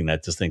remember thinking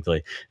that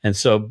distinctly. And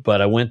so,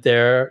 but I went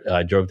there,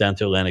 I drove down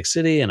to Atlantic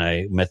City and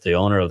I met the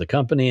owner of the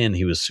company, and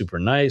he was super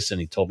nice, and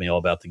he told me all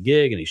about the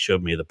gig, and he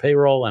showed me the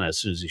payroll. And as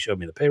soon as he showed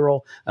me the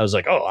payroll, I was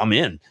like, oh, I'm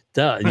in.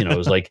 Duh. You know, it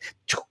was like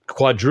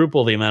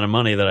quadruple the amount of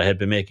money that I had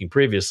been making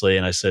previously.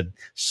 And I said,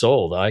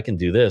 sold, I can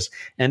do this.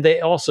 And they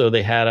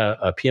had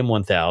a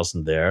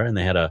PM1000 there, and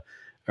they had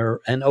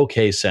an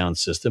okay sound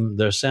system.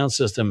 Their sound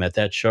system at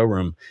that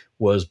showroom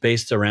was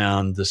based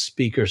around the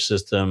speaker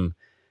system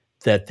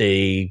that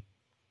they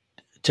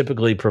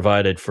typically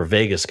provided for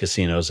Vegas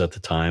casinos at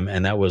the time,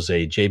 and that was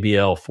a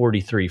JBL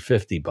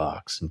 4350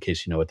 box, in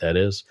case you know what that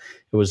is.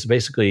 It was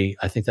basically,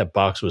 I think that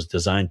box was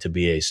designed to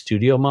be a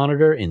studio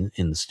monitor in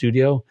the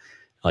studio,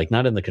 like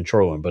not in the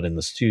control room, but in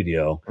the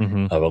studio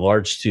of a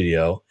large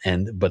studio.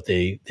 But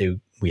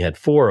we had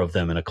 4 of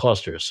them in a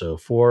cluster. So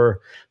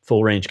 4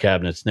 full range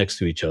cabinets next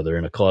to each other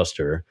in a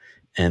cluster.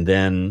 And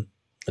then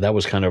that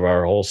was kind of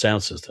our whole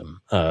sound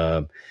system.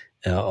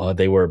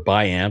 They were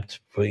bi-amped,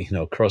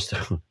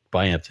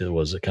 bi-amped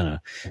was a kind of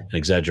an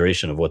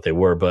exaggeration of what they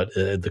were, but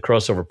the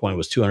crossover point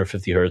was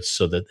 250 hertz,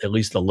 so that at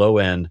least the low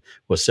end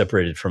was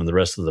separated from the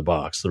rest of the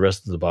box. The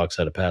rest of the box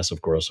had a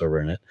passive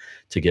crossover in it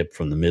to get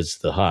from the mids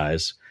to the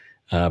highs.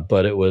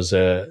 But it was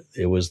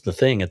the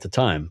thing at the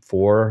time,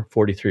 4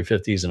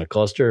 4350s in a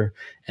cluster.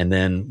 And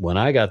then when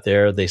I got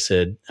there, they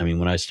said,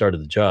 when I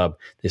started the job,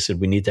 they said,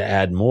 we need to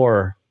add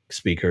more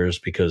speakers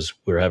because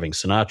we're having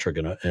Sinatra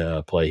going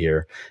to play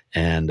here,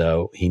 and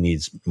he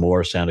needs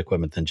more sound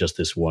equipment than just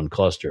this one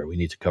cluster. We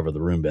need to cover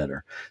the room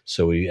better.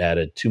 So we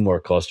added 2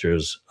 more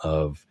clusters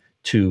of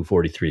 2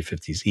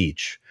 4350s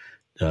each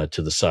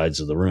to the sides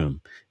of the room,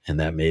 and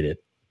that made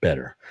it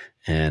better.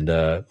 And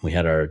we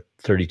had our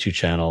 32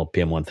 channel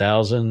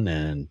PM1000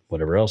 and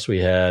whatever else we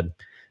had.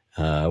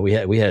 We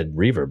had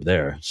reverb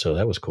there, so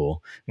that was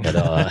cool. But,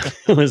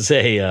 it was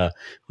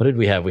what did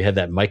we have? We had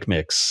that mic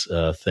mix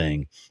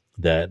thing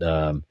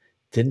that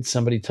didn't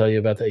somebody tell you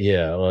about that?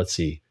 Yeah, well, let's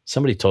see.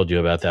 Somebody told you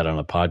about that on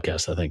a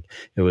podcast. I think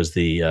it was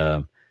the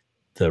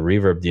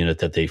reverb unit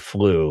that they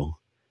flew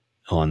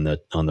on the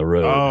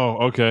road. Oh,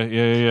 okay.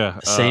 Yeah.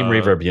 Same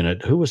reverb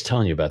unit. Who was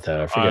telling you about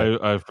that? I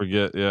forget. I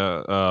forget.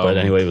 Yeah. But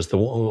anyway, it was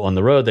on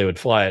the road they would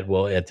fly it.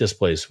 Well, at this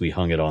place we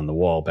hung it on the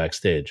wall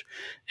backstage,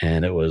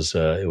 and it was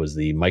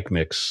the mic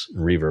mix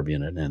reverb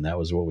unit, and that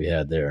was what we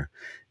had there,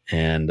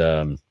 and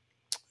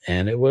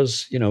it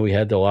was, we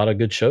had a lot of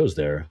good shows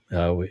there,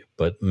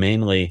 but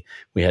mainly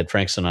we had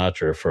Frank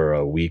Sinatra for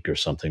a week or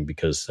something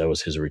because that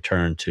was his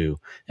return to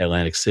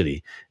Atlantic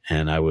City,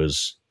 and I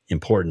was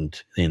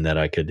important in that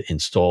I could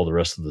install the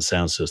rest of the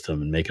sound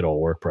system and make it all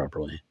work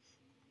properly.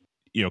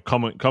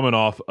 Coming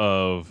off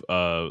of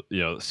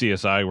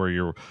CSI, where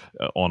you're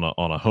on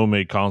a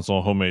homemade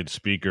console, homemade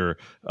speaker,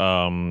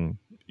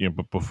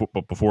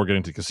 but before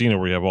getting to casino,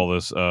 where you have all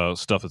this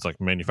stuff that's like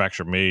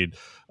manufacturer made,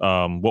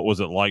 what was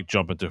it like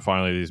jumping to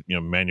finally these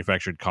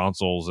manufactured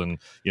consoles? And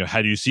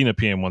had you seen a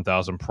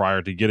PM1000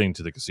 prior to getting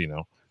to the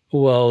casino?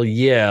 Well,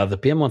 yeah, the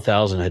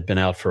PM1000 had been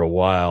out for a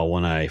while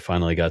when I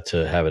finally got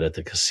to have it at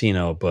the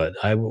casino. But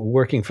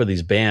working for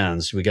these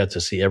bands, we got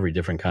to see every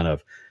different kind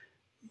of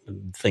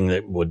thing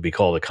that would be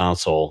called a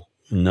console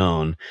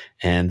known,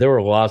 and there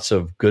were lots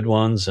of good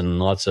ones and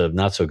lots of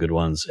not so good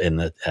ones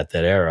at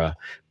that era.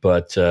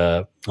 But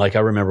like I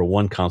remember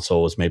one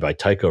console was made by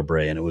Tycho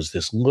Brahe, and it was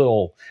this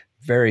little,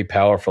 very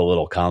powerful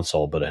little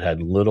console, but it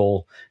had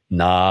little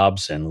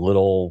knobs and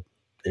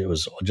it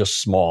was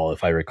just small,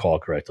 if I recall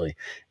correctly.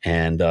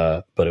 And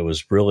but it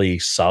was really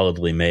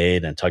solidly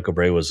made. And Tycho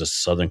Brahe was a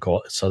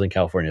Southern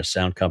California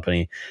sound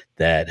company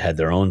that had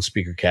their own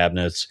speaker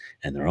cabinets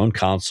and their own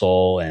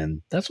console.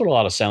 And that's what a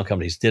lot of sound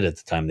companies did at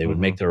the time. They would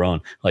make their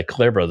own. Like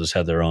Clair Brothers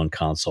had their own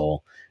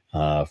console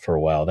for a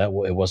while.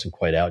 It wasn't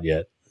quite out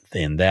yet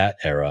in that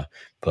era,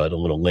 but a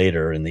little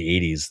later in the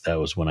 80s, that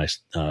was when I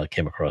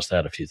came across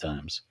that a few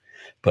times.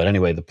 But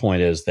anyway, the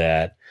point is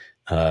that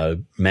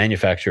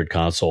manufactured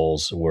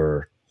consoles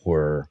were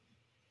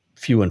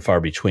few and far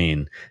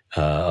between,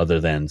 other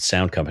than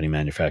sound company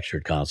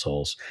manufactured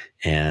consoles.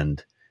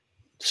 And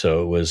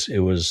so it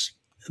was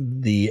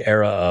the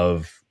era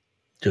of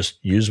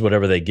just use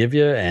whatever they give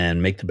you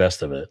and make the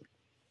best of it.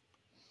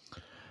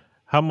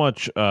 How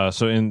much,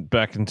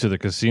 back into the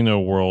casino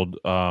world,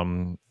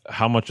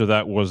 how much of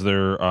that was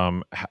there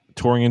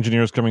touring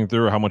engineers coming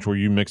through, or how much were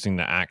you mixing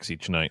the acts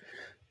each night?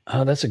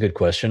 That's a good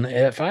question.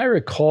 If I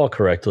recall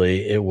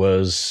correctly, it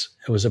was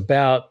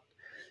about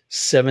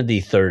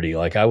 70-30.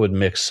 Like I would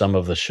mix some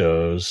of the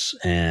shows,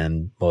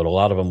 but a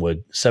lot of them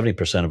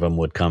 70% of them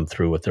would come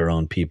through with their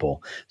own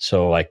people.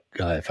 So like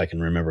if I can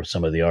remember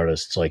some of the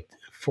artists, like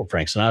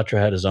Frank Sinatra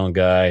had his own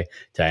guy,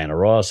 Diana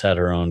Ross had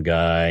her own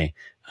guy.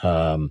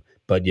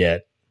 But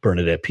yet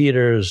Bernadette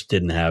Peters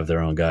didn't have their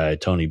own guy.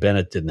 Tony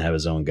Bennett didn't have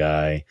his own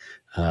guy.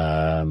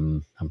 I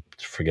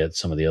forget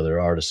some of the other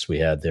artists we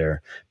had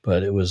there,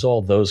 but it was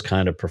all those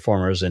kind of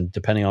performers. And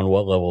depending on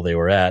what level they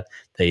were at,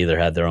 they either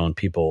had their own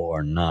people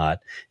or not.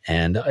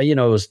 And, it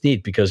was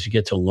neat because you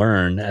get to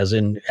learn, as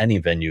in any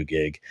venue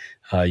gig,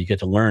 you get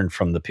to learn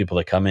from the people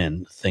that come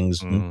in, things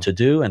to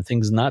do and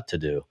things not to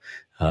do.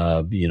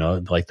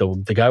 Like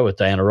the guy with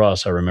Diana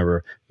Ross, I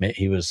remember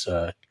he was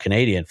a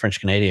French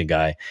Canadian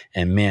guy,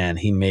 and man,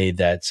 he made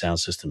that sound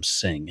system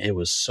sing. It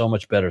was so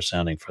much better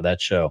sounding for that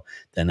show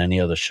than any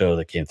other show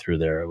that came through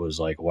there. It was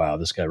like, wow,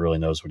 this guy really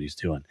knows what he's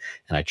doing.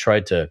 And I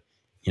tried to,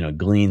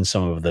 glean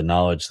some of the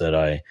knowledge that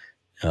I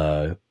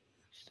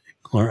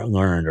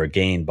learned or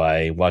gained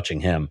by watching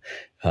him.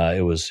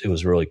 It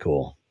was really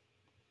cool.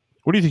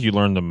 What do you think you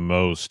learned the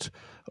most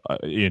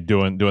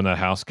doing that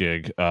house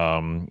gig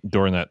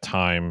during that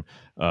time?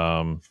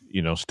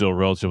 Still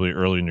relatively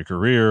early in your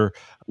career.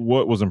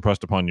 What was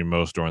impressed upon you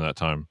most during that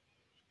time?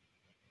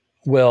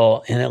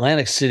 Well, in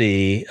Atlantic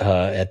City,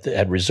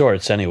 at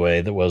resorts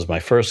anyway, that was my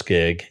first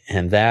gig,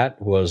 and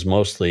that was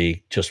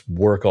mostly just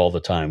work all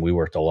the time. We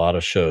worked a lot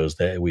of shows.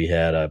 That we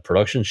had a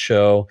production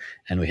show,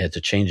 and we had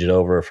to change it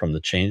over from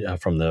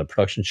the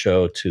production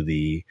show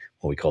to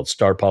what we called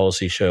Star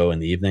Policy show in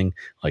the evening.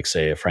 Like,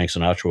 say, Frank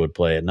Sinatra would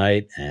play at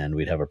night, and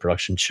we'd have a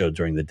production show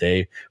during the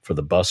day for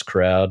the bus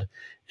crowd,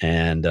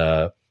 and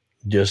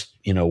just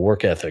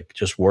work ethic,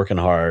 just working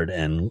hard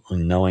and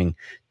knowing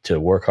to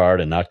work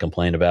hard and not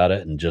complain about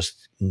it and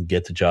just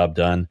get the job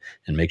done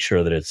and make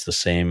sure that it's the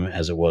same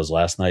as it was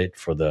last night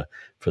for the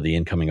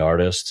incoming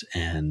artist,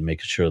 and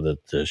making sure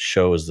that the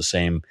show is the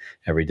same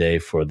every day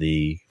for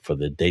the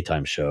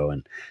daytime show,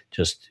 and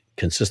just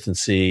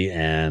consistency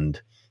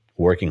and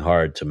working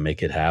hard to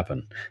make it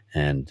happen,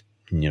 and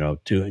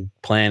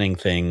planning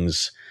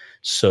things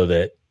so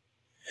that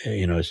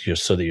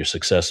so that you're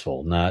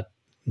successful, not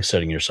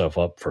setting yourself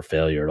up for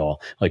failure at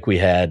all. Like we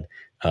had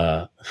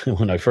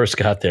when I first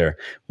got there,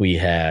 we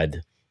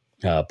had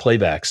a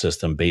playback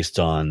system based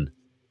on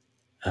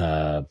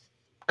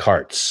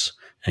carts,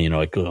 and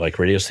like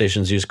radio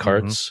stations use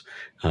carts.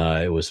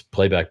 It was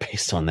playback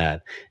based on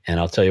that. And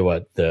I'll tell you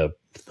what,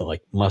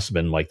 must have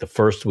been like the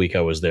first week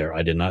I was there,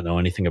 I did not know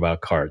anything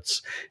about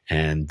carts,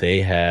 and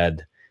they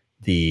had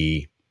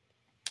these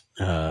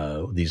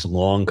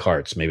long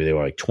carts. Maybe they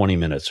were like 20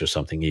 minutes or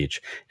something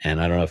each.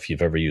 And I don't know if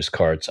you've ever used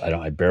carts.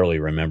 I barely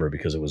remember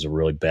because it was a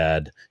really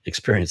bad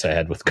experience I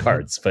had with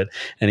carts. But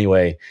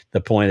anyway, the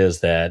point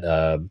is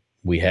that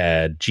we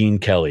had Gene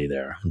Kelly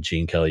there.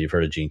 Gene Kelly, you've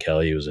heard of Gene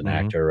Kelly. He was an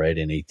actor, right?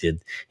 And he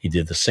did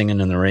the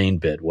Singing in the Rain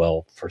bit.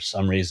 Well, for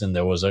some reason,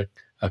 there was a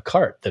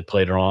cart that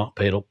played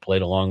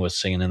along with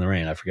Singing in the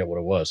Rain. I forget what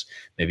it was.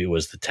 Maybe it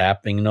was the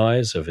tapping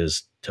noise of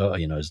his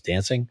his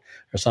dancing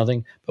or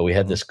something. But we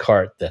had this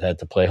cart that had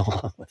to play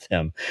along with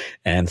him,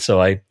 and so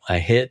I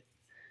don't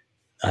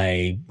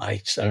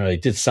know, I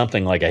did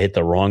something like I hit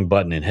the wrong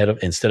button, and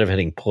instead of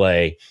hitting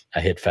play,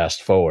 I hit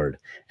fast forward,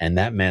 and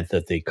that meant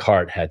that the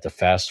cart had to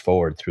fast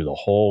forward through the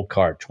whole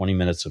cart, 20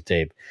 minutes of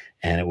tape.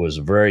 And it was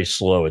very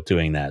slow at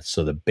doing that.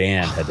 So the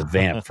band had to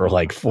vamp for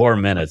like 4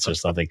 minutes or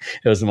something.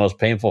 It was the most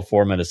painful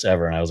 4 minutes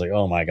ever. And I was like,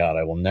 oh my God,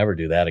 I will never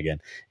do that again.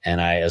 And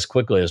as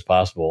quickly as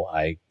possible,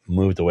 I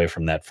moved away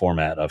from that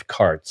format of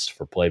carts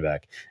for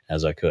playback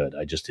as I could.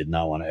 I just did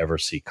not want to ever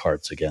see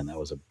carts again. That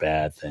was a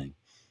bad thing.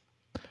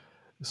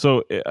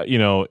 So,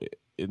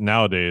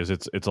 nowadays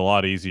it's a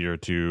lot easier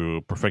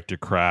to perfect your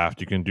craft.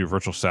 You can do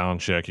virtual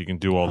sound check. You can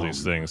do all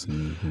these things.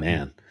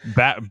 Man,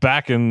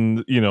 back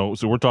in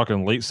so we're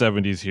talking late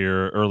 70s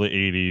here, early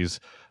 80s.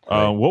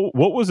 Right.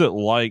 What was it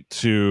like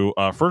to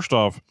first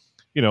off?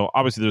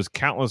 Obviously there's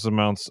countless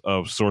amounts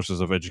of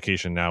sources of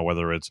education now.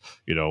 Whether it's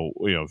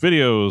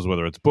videos,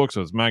 whether it's books,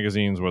 whether it's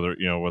magazines, whether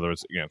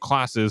it's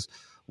classes.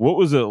 What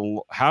was it?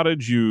 How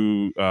did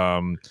you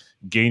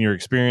gain your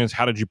experience?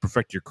 How did you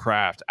perfect your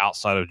craft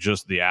outside of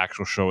just the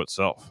actual show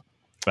itself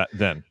back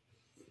then?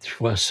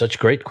 Well, such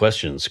great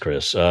questions,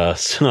 Chris.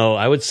 So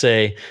I would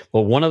say,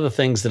 well, one of the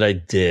things that I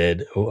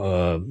did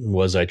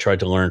was I tried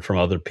to learn from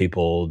other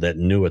people that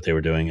knew what they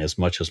were doing as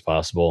much as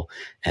possible.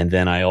 And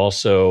then I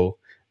also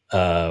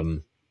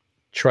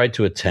tried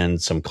to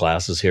attend some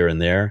classes here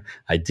and there.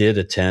 I did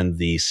attend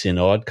the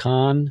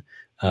SynodCon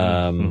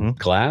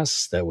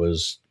class that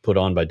was put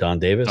on by Don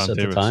Davis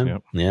the time.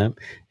 Yep. Yeah.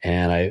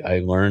 And I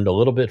learned a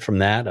little bit from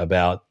that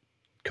about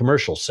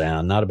commercial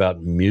sound, not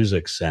about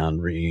music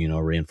sound,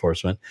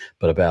 reinforcement,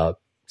 but about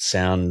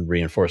sound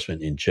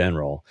reinforcement in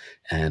general,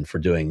 and for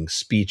doing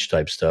speech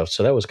type stuff.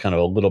 So that was kind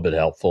of a little bit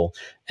helpful.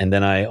 And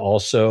then there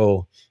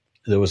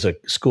was a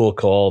school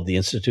called the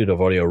Institute of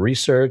Audio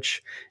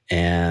Research,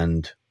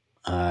 and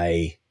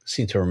I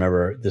seem to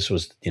remember this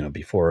was,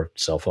 before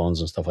cell phones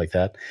and stuff like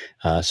that.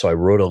 So I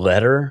wrote a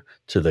letter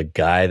to the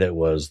guy that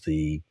was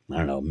the, I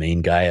don't know,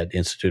 main guy at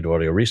Institute of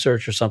Audio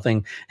Research or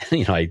something.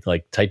 And, I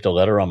typed a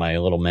letter on my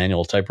little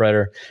manual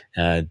typewriter.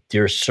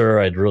 Dear sir,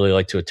 I'd really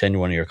like to attend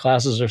one of your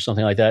classes or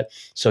something like that.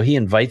 So he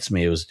invites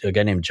me. It was a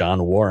guy named John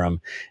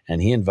Warham,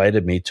 and he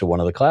invited me to one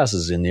of the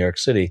classes in New York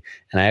City.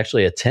 And I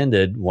actually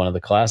attended one of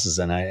the classes,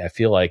 and I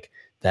feel like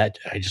that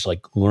I just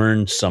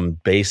learned some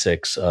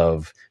basics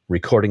of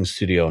recording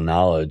studio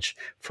knowledge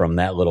from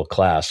that little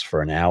class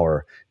for an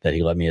hour that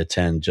he let me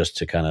attend just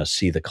to kind of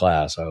see the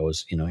class. I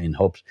was, in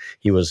hopes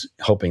he was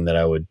hoping that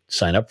I would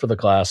sign up for the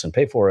class and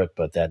pay for it,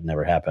 but that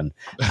never happened.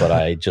 But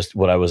I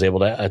was able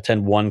to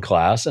attend one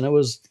class, and it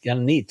was kind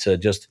of neat to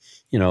just,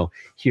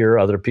 hear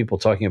other people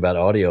talking about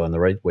audio and the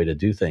right way to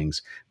do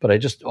things. But I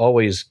just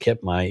always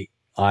kept my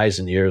eyes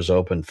and ears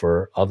open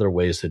for other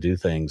ways to do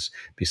things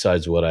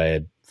besides what I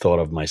had thought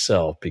of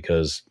myself,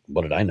 because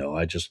what did I know?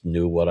 I just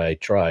knew what I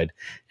tried,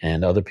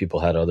 and other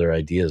people had other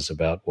ideas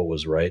about what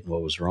was right and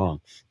what was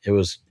wrong. It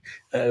was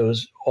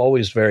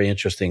always very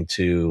interesting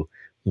to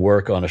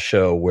work on a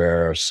show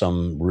where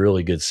some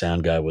really good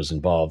sound guy was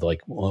involved.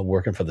 Like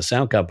working for the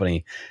sound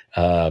company,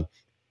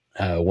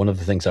 one of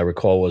the things I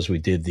recall was we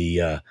did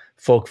the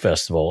folk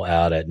festival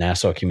out at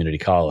Nassau Community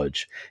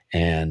College,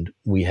 and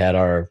we had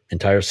our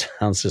entire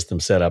sound system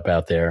set up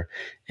out there,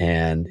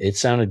 and it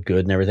sounded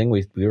good and everything.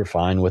 We were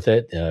fine with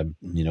it. It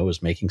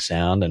was making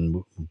sound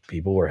and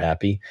people were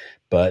happy.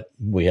 But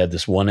we had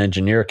this one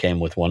engineer came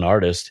with one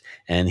artist,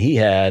 and he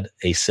had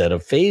a set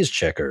of phase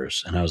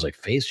checkers. And I was like,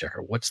 phase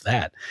checker, what's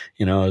that?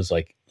 I was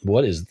like,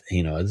 what is,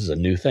 this is a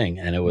new thing.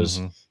 And it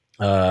was,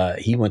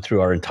 he went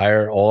through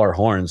all our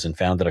horns and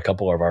found that a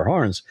couple of our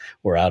horns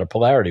were out of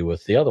polarity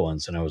with the other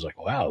ones. And I was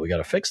like, wow, we got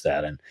to fix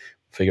that and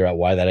figure out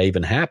why that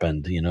even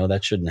happened.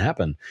 That shouldn't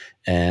happen.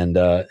 And,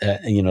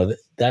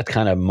 that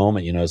kind of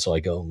moment, it's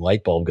like a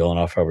light bulb going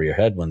off over your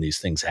head when these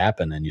things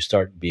happen, and you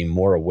start being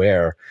more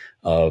aware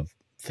of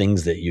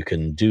things that you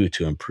can do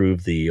to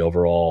improve the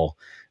overall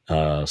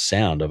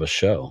sound of a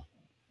show.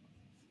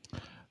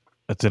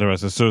 That's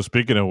interesting. So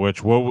speaking of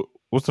which,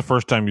 what's the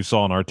first time you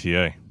saw an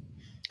RTA?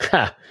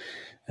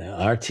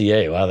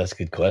 RTA. Wow, that's a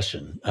good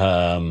question.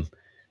 That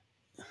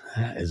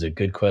is a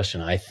good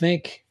question. I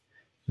think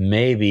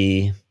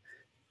maybe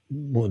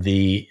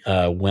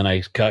when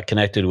I got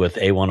connected with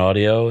A1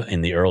 Audio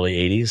in the early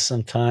 80s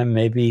sometime,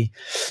 maybe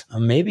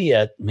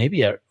at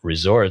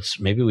Resorts,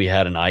 maybe we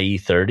had an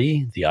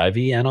IE30, the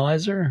Ivy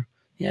analyzer.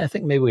 Yeah, I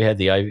think maybe we had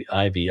the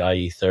Ivy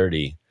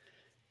IE30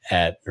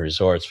 at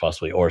Resorts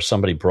possibly, or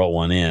somebody brought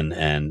one in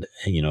and,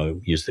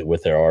 used it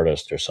with their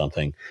artist or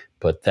something.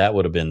 But that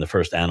would have been the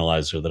first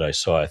analyzer that I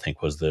saw, I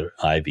think, was the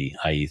Ivy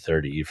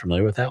IE30. You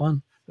familiar with that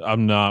one?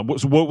 I'm not.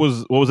 What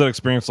was that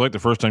experience like the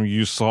first time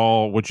you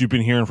saw what you've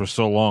been hearing for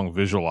so long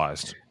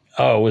visualized?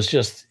 Oh, it was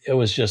just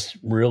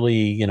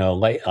really,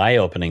 eye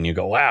opening. You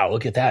go, wow,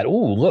 look at that.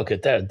 Ooh, look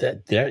at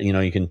that.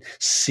 You can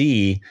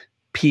see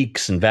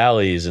peaks and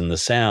valleys in the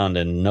sound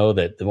and know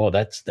that, well,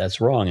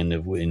 that's wrong.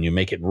 And you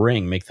make it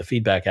ring, make the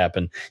feedback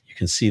happen. You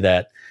can see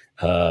that,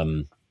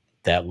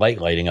 that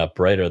lighting up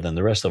brighter than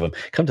the rest of them.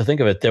 Come to think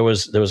of it, there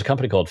was a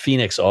company called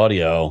Phoenix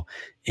Audio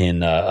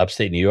in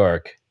upstate New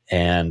York.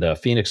 And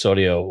Phoenix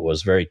Audio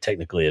was very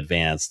technically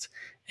advanced,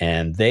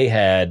 and they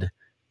had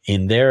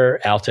in their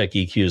Altec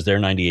EQs, their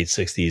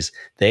 9860s,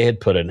 they had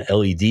put an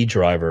LED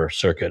driver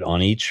circuit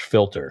on each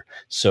filter,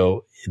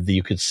 so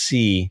you could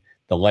see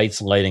the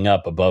lights lighting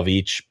up above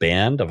each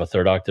band of a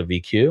third octave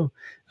EQ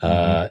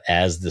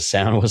as the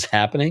sound was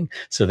happening.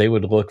 So they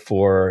would look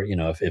for,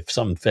 if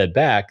something fed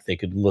back, they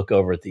could look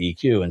over at the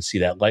EQ and see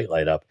that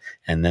light up,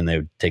 and then they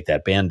would take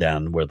that band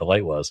down where the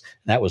light was.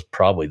 And that was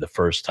probably the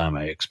first time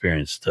I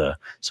experienced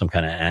some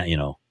kind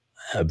of,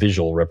 a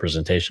visual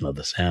representation of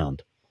the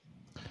sound.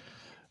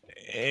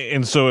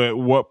 And so at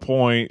what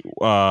point,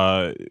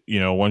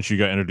 once you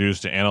got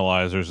introduced to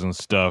analyzers and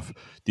stuff,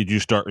 did you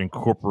start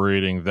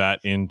incorporating that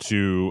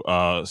into,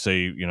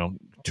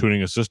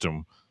 tuning a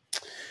system?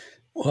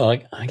 Well,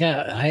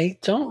 I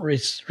don't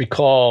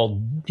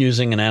recall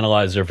using an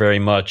analyzer very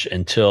much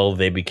until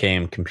they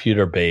became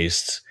computer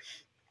based,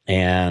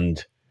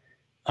 and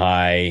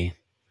I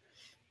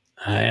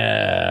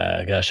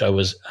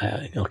was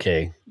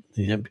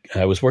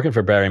working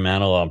for Barry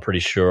Manilow, I'm pretty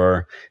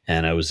sure,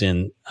 and I was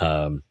in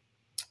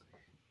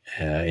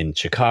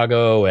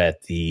Chicago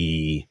at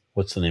the,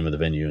 what's the name of the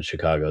venue in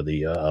Chicago?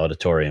 The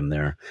auditorium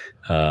there.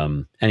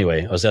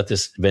 Anyway, I was at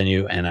this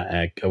venue, and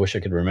I wish I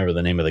could remember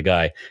the name of the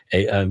guy.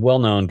 A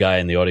well-known guy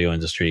in the audio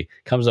industry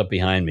comes up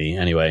behind me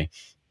anyway,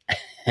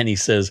 and he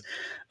says,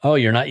 "Oh,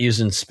 you're not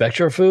using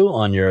SpectraFu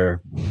on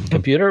your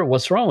computer?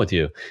 What's wrong with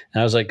you?"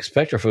 And I was like,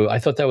 "SpectraFu? I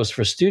thought that was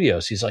for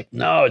studios." He's like,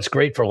 "No, it's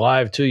great for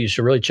live too. You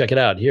should really check it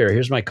out.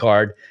 Here's my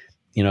card.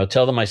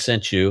 Tell them I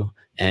sent you,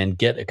 and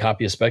get a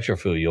copy of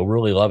SpectraFu. You'll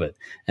really love it."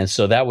 And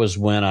so that was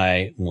when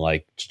I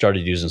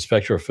started using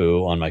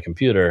SpectraFu on my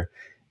computer.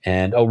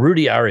 And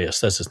Rudy Arias,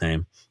 that's his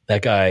name.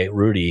 That guy,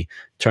 Rudy,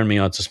 turned me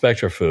on to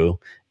SpectraFu.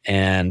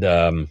 And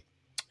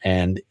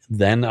And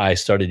then I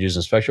started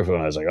using SpectraPhone,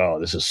 and I was like, oh,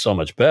 this is so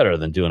much better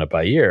than doing it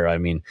by ear. I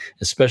mean,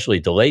 especially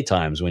delay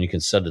times, when you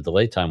can set a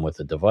delay time with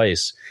the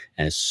device,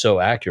 and it's so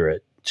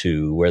accurate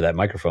to where that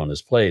microphone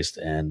is placed,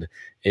 and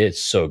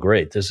it's so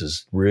great. This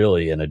is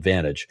really an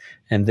advantage.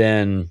 And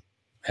then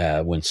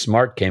when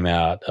Smart came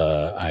out,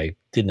 I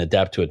didn't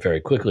adapt to it very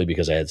quickly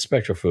because I had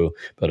SpectraFu,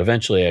 but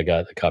eventually I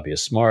got a copy of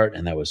Smart,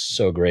 and that was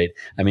so great.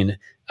 I mean,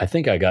 I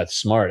think I got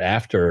Smart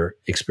after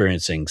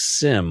experiencing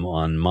SIM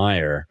on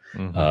Meyer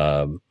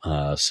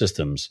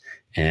systems.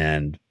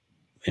 And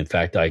in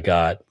fact, I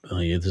got,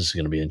 this is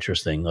going to be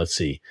interesting. Let's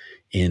see.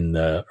 In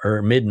the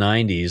mid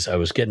 90s, I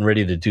was getting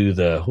ready to do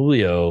the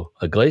Julio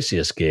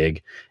Iglesias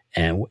gig,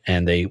 and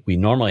we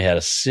normally had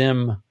a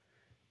SIM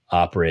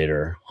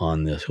operator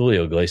on the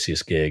Julio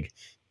Iglesias gig,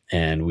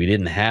 and we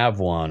didn't have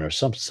one or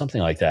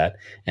something like that.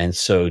 And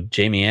so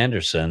Jamie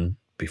Anderson,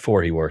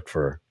 before he worked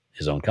for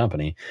his own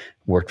company,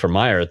 worked for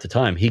Meyer at the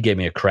time. He gave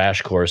me a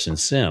crash course in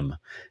SIM,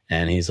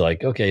 and he's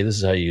like, okay, this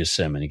is how you use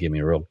SIM. And he gave me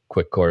a real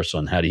quick course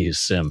on how to use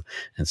SIM.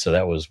 And so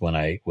that was when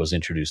I was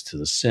introduced to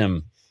the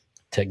SIM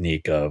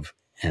technique of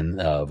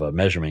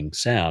measuring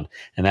sound.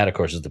 And that, of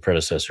course, is the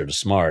predecessor to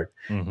Smart.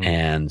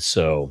 And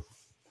so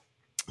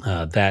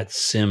the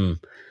SIM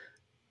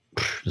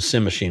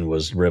machine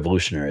was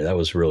revolutionary. That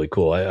was really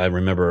cool. I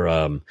remember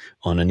on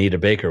Anita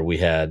Baker, we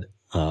had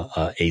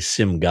a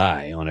SIM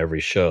guy on every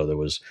show. There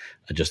was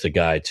just a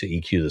guy to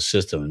EQ the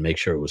system and make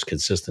sure it was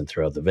consistent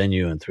throughout the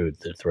venue and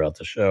throughout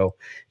the show.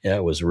 Yeah,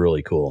 it was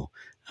really cool.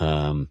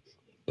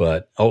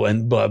 But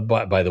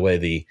by the way,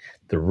 the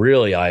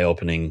really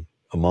eye-opening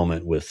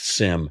moment with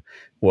SIM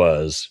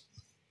was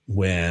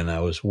when I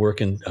was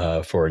working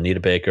for Anita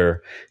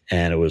Baker,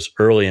 and it was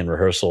early in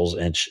rehearsals,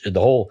 and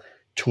the whole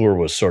tour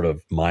was sort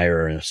of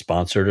Meyer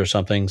sponsored or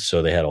something.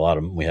 So we had a lot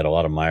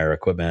of Meyer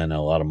equipment and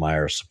a lot of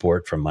Meyer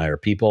support from Meyer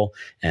people.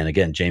 And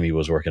again, Jamie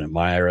was working at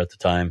Meyer at the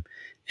time.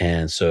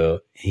 And so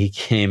he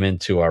came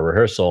into our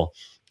rehearsal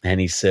and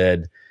he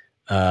said,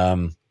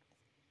 let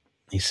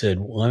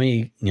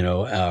me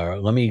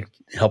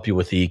help you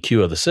with the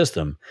EQ of the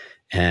system.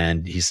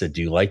 And he said,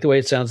 do you like the way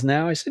it sounds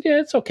now? I said, yeah,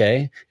 it's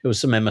okay. It was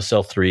some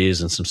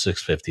MSL3s and some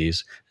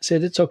 650s. I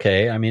said, it's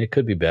okay. I mean, it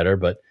could be better,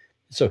 but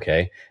it's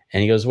okay.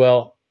 And he goes,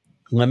 well,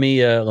 let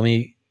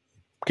me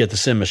get the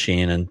SIM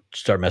machine and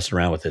start messing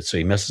around with it. So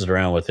he messes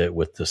around with it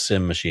with the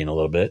SIM machine a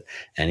little bit,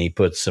 and he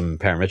put some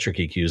parametric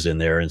EQs in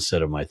there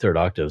instead of my third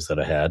octaves that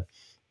I had.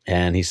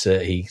 And he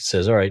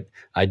says, all right,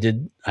 I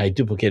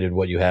duplicated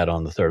what you had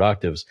on the third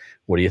octaves.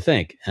 What do you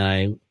think? And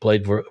I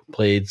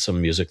played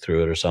some music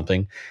through it or something.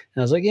 And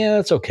I was like, yeah,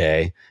 that's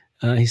okay.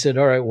 He said,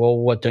 all right, well,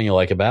 what don't you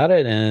like about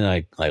it?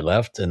 And I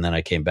left, and then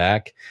I came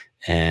back,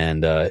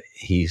 and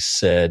he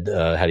said,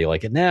 how do you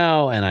like it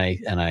now? And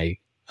I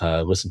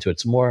listened to it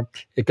some more.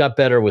 It got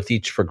better with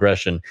each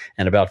progression,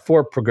 and about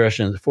four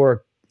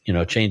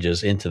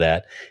changes into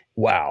that.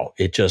 Wow,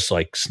 it just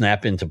like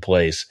snapped into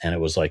place, and it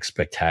was like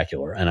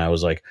spectacular. And I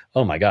was like,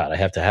 oh my God, I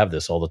have to have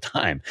this all the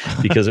time,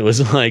 because it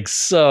was like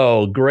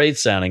so great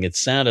sounding. It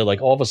sounded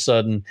like all of a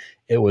sudden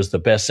it was the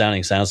best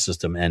sounding sound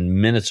system.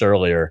 And minutes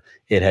earlier,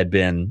 it had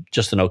been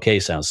just an okay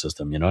sound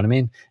system. You know what I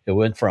mean? It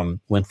went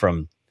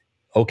from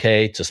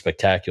okay to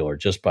spectacular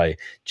just by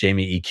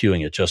Jamie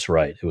EQing it just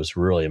right. It was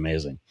really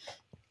amazing.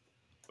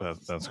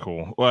 That's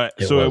cool. Well,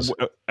 so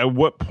at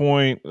what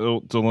point,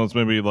 so let's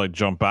maybe like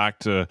jump back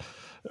to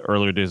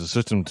earlier days of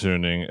system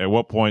tuning. At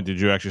what point did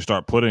you actually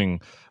start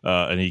putting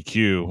an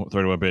EQ,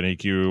 31-bit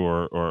EQ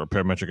or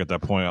parametric at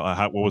that point?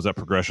 What was that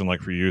progression like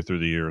for you through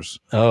the years?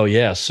 Oh,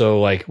 yeah. So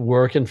like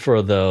working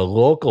for the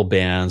local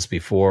bands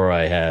before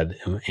I had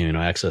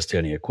access to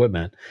any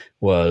equipment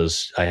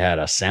I had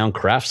a Sound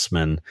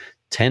Craftsman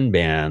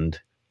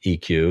 10-band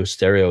EQ,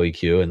 stereo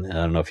EQ, and I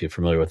don't know if you're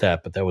familiar with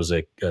that, but that was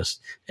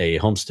a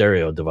home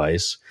stereo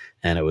device,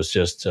 and it was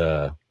just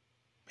RCA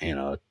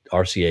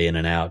in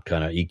and out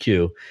kind of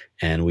EQ,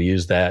 and we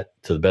used that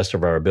to the best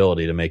of our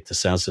ability to make the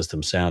sound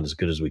system sound as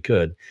good as we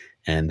could.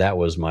 And that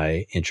was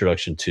my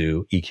introduction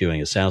to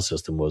EQing a sound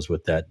system, was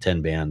with that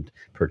 10-band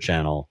per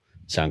channel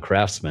Sound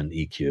Craftsman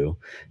EQ.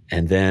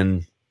 And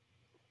then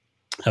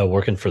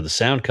working for the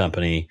sound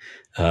company,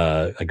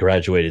 I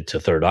graduated to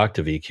third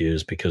octave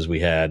EQs because we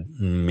had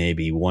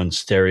maybe one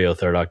stereo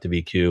third octave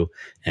EQ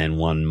and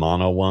one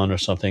mono one or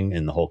something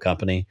in the whole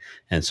company.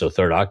 And so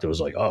third octave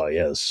was like, oh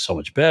yeah, this is so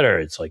much better.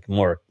 It's like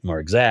more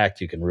exact.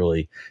 You can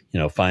really,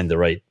 find the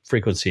right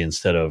frequency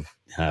instead of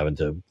having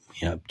to,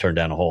 turn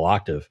down a whole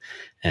octave.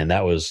 And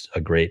that was a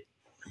great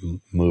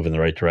move in the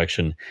right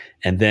direction.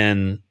 And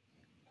then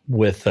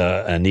with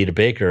Anita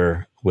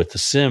Baker, with the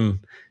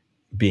SIM,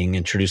 being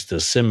introduced to the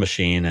SIM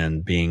machine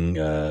and being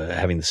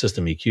having the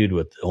system EQ'd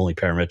with only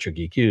parametric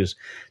EQs,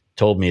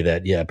 told me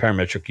that, yeah,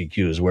 parametric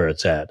EQ is where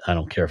it's at. I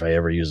don't care if I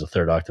ever use a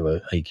third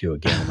octave EQ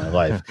again in my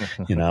life,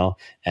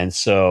 And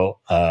so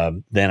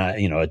then I,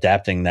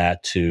 adapting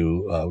that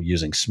to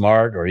using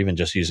Smart or even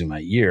just using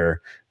my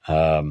ear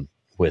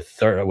with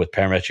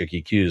parametric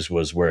EQs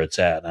was where it's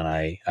at. And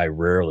I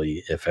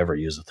rarely, if ever,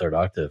 use a third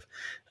octave.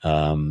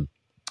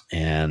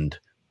 And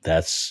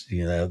that's,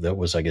 that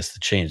was, I guess, the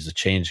change. The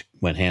change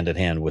went hand in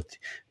hand with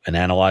an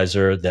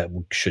analyzer that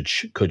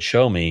could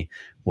show me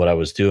what I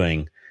was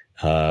doing.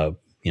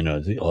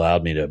 It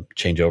allowed me to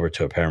change over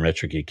to a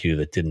parametric EQ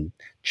that didn't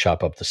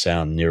chop up the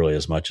sound nearly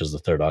as much as the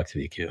third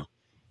octave EQ.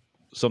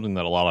 Something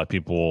that a lot of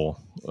people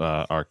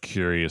are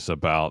curious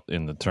about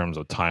in the terms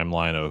of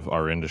timeline of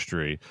our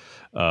industry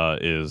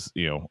is,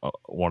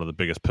 one of the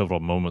biggest pivotal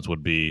moments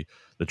would be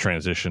the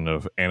transition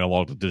of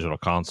analog to digital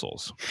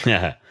consoles.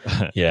 Yeah,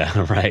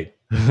 right.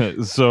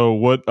 So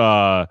what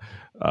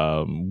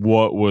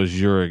was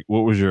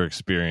your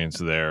experience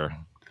there?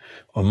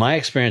 Well, my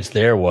experience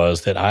there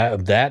was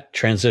that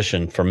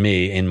transition for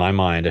me, in my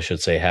mind, I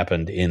should say,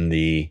 happened in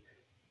the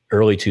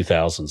early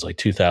 2000s, like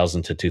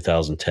 2000 to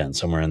 2010,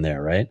 somewhere in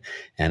there, right?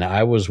 And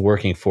I was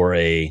working for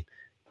a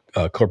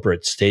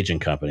corporate staging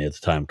company at the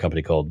time, a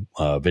company called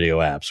Video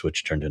Apps,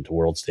 which turned into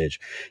World Stage.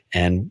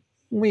 And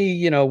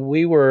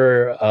we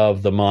were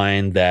of the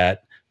mind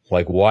that,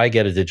 like, why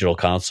get a digital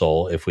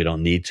console if we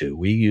don't need to?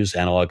 We use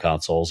analog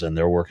consoles and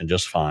they're working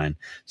just fine.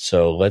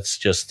 So let's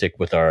just stick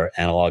with our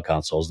analog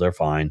consoles. They're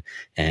fine.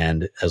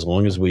 And as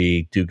long as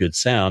we do good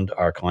sound,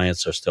 our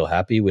clients are still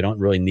happy. We don't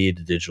really need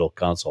a digital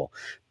console.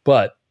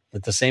 But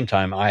at the same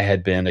time, I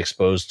had been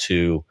exposed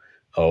to,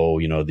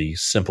 the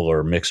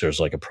simpler mixers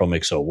like a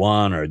ProMix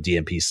 01 or a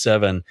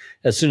DMP7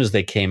 as soon as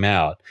they came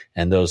out.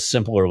 And those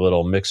simpler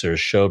little mixers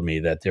showed me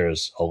that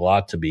there's a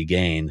lot to be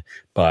gained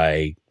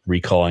by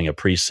recalling a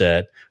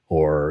preset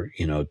or,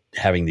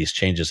 having these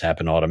changes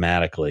happen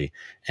automatically.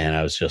 And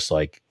I was just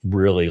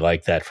really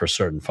like that for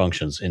certain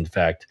functions. In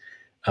fact,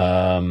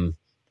 I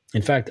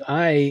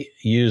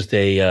used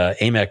a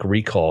AMEC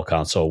Recall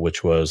console,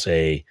 which was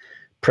a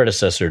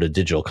predecessor to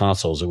digital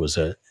consoles. It was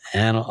a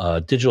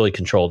digitally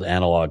controlled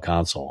analog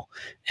console,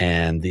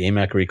 and the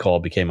AMEC Recall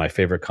became my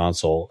favorite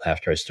console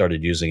after I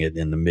started using it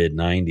in the mid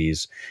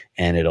 90s.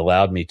 And it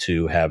allowed me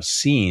to have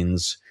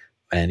scenes,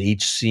 and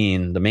each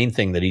scene, the main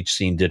thing that each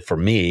scene did for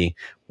me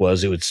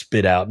was it would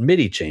spit out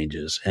MIDI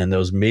changes, and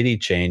those MIDI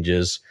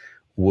changes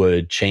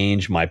would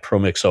change my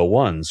ProMix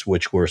 01s,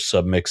 which were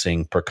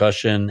submixing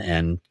percussion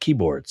and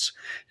keyboards.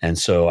 And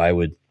so I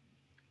would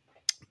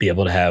be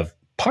able to have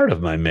part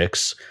of my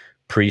mix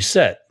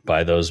preset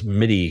by those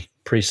MIDI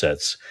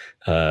presets,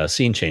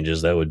 scene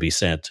changes that would be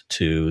sent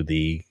to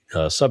the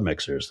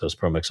submixers, those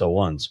ProMix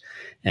 01s.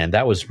 And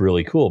that was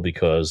really cool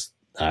because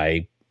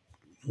the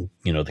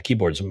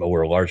keyboards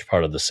were a large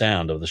part of the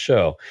sound of the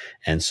show.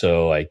 And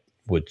so I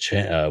would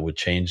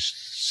change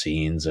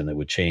scenes, and it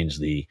would change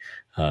the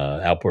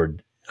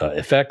outboard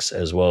effects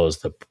as well as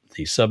the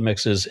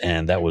submixes,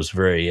 and that was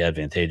very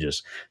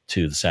advantageous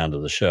to the sound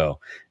of the show.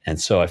 And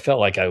so I felt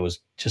like I was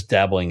just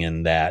dabbling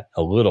in that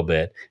a little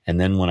bit. And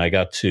then when I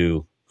got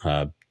to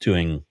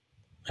doing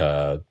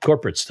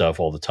corporate stuff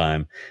all the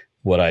time,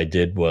 what I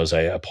did was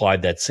I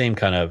applied that same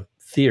kind of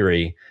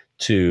theory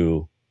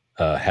to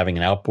having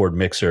an outboard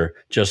mixer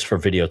just for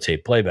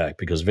videotape playback,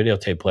 because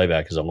videotape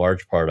playback is a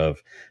large part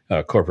of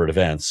corporate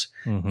events.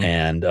 Mm-hmm.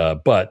 And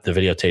but the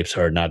videotapes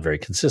are not very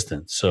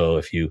consistent. So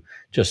if you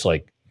just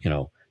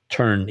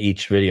turn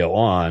each video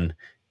on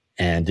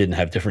and didn't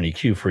have different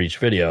EQ for each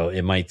video,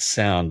 it might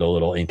sound a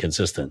little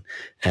inconsistent.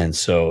 And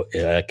so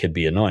that could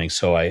be annoying.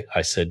 So I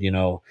said,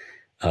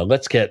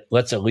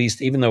 let's at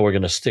least, even though we're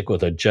going to stick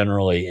with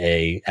generally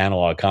a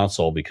analog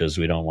console because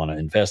we don't want to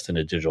invest in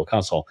a digital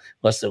console,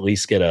 let's at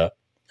least get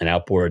an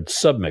outboard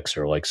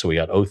submixer. So we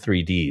got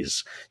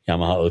O3Ds,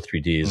 Yamaha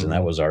O3Ds, mm-hmm. and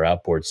that was our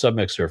outboard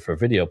submixer for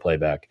video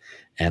playback.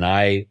 And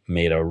I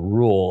made a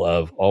rule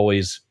of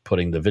always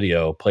putting the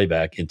video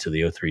playback into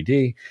the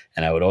O3D,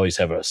 and I would always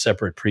have a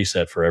separate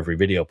preset for every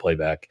video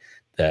playback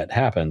that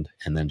happened,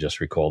 and then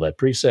just recall that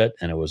preset,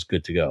 and it was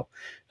good to go.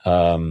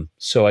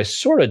 So I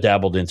sort of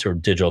dabbled into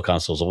digital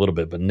consoles a little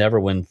bit, but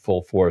never went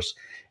full force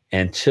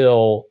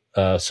until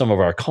some of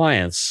our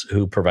clients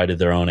who provided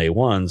their own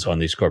A1s on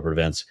these corporate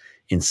events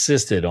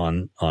insisted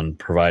on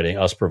providing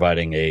a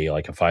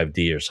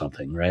 5D or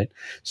something, right?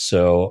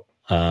 So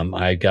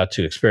I got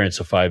to experience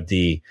a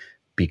 5D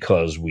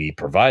because we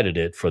provided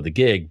it for the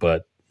gig,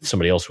 but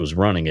somebody else was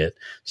running it.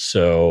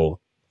 So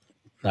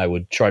I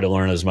would try to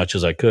learn as much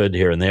as I could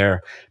here and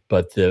there.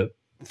 But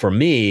for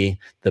me,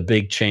 the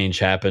big change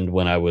happened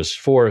when I was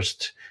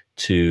forced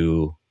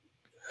to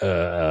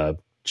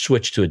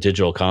switch to a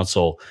digital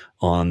console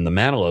on the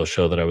Manilow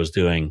show that I was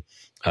doing.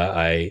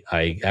 I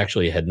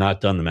actually had not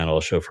done the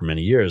Manilow show for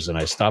many years, and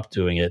I stopped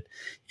doing it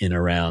in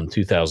around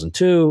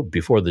 2002,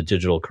 before the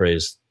digital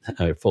craze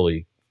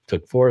fully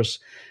took force,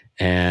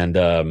 and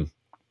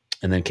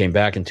then came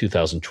back in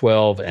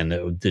 2012, and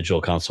the digital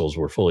consoles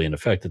were fully in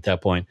effect at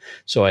that point.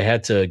 So I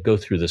had to go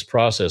through this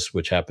process,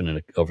 which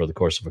happened over the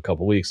course of a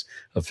couple of weeks,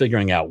 of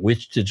figuring out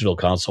which digital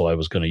console I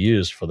was going to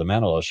use for the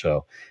Manilow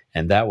show,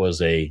 and that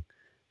was a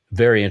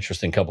very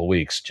interesting couple of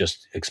weeks,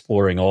 just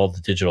exploring all the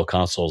digital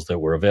consoles that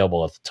were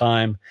available at the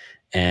time.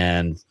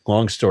 And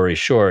long story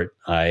short,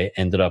 I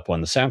ended up on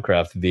the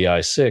Soundcraft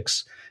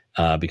VI6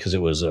 because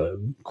it was a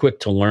quick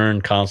to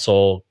learn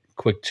console,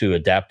 quick to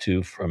adapt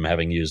to from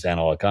having used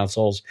analog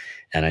consoles,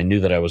 and I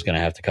knew that I was going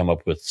to have to come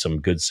up with some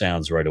good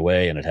sounds right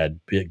away, and it had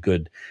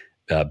good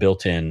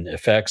built-in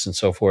effects and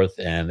so forth,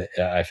 and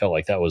I felt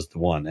like that was the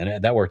one,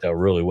 and that worked out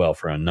really well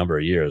for a number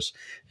of years,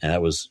 and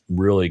that was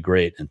really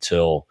great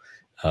until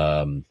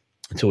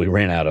we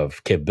ran out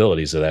of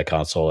capabilities of that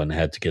console and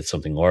had to get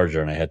something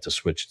larger, and I had to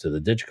switch to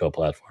the Digico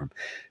platform.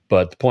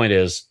 But the point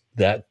is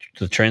that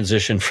the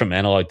transition from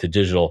analog to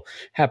digital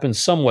happened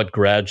somewhat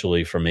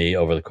gradually for me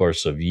over the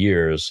course of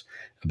years,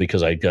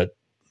 because I got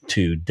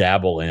to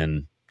dabble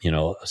in,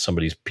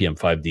 somebody's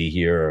PM5D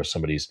here or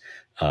somebody's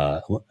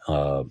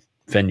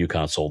venue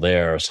console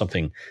there or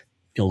something,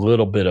 a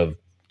little bit of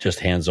just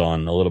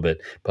hands-on a little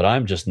bit. But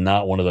I'm just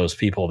not one of those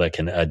people that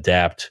can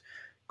adapt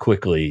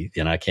quickly,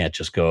 and I can't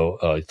just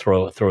go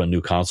throw a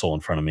new console in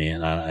front of me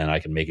and I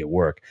can make it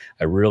work.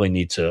 I really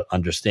need to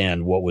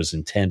understand what was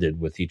intended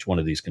with each one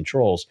of these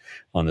controls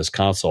on this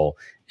console.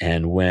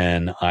 And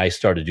when I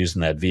started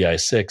using that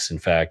VI6, in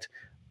fact,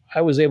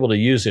 I was able to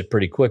use it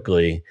pretty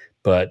quickly,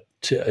 but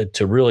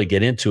to really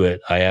get into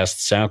it, I asked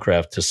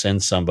Soundcraft to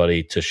send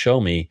somebody to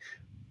show me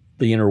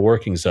the inner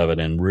workings of it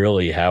and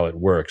really how it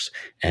works.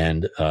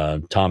 And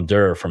Tom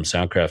Durr from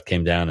Soundcraft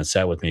came down and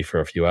sat with me for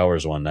a few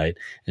hours one night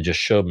and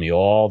just showed me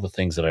all the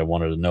things that I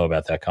wanted to know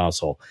about that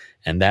console.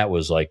 And that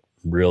was like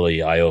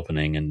really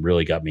eye-opening and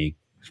really got me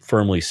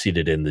firmly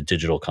seated in the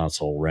digital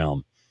console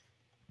realm.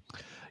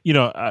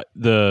 I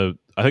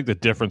think the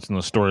difference in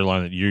the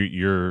storyline that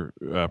you're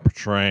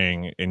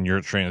portraying in your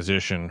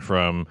transition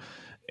from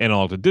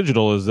analog to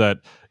digital is that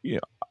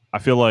I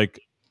feel like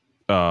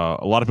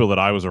a lot of people that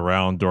I was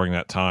around during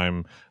that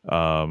time,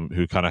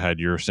 who kind of had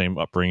your same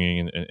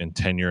upbringing and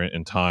tenure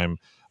in time,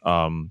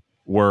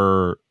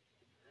 were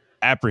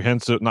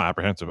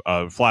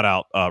flat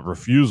out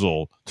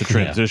refusal to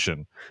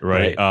transition. Yeah.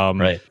 Right.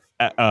 Right.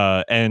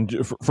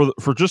 And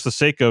for just the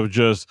sake of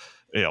just,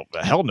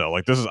 hell no,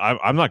 like this is,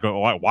 I'm not going,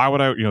 why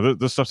would I,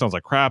 this stuff sounds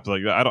like crap.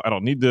 Like I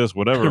don't need this,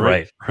 whatever.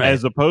 Right.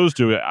 As opposed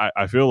to,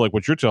 I feel like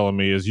what you're telling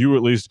me is you were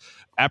at least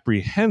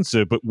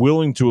apprehensive, but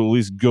willing to at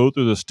least go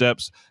through the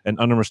steps and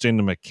understand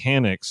the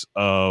mechanics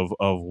of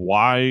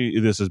why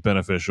this is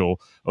beneficial.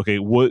 Okay.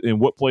 In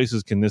what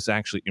places can this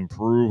actually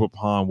improve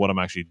upon what I'm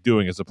actually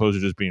doing, as opposed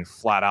to just being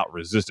flat out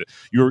resistant?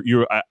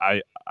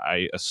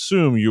 I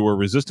assume you were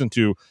resistant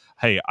to,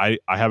 hey, I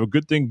have a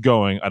good thing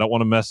going. I don't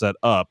want to mess that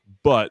up.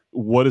 But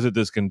what is it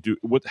this can do?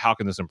 How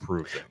can this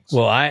improve things?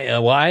 Well,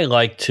 I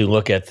like to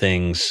look at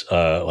things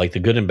like the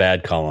good and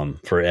bad column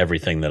for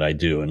everything that I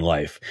do in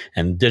life,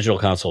 and digital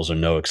consoles are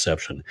no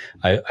exception.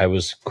 I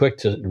was quick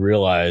to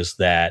realize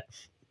that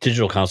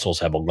digital consoles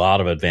have a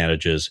lot of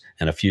advantages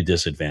and a few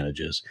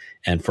disadvantages.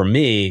 And for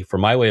me, for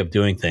my way of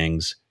doing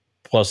things,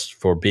 plus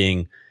for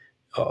being,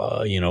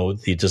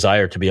 the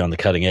desire to be on the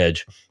cutting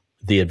edge,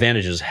 the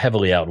advantages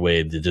heavily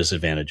outweighed the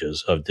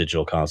disadvantages of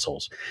digital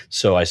consoles.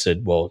 So I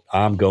said, well,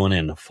 I'm going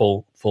in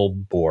full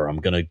bore. I'm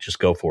going to just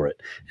go for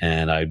it.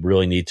 And I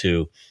really need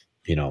to,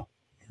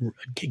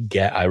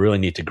 I really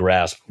need to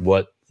grasp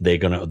what they're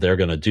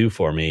going to do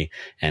for me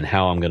and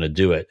how I'm going to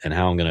do it and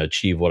how I'm going to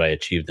achieve what I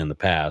achieved in the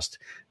past,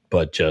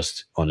 but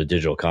just on a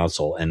digital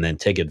console, and then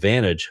take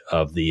advantage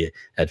of the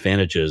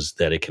advantages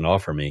that it can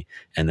offer me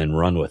and then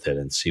run with it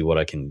and see what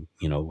I can,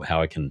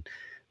 how I can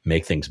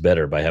make things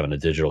better by having a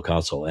digital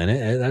console. And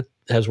that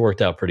has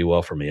worked out pretty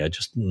well for me. I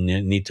just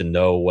need to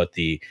know what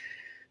the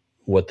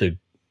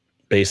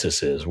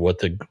basis is, what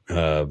the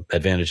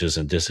advantages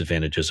and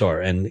disadvantages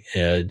are. And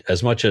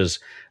as much as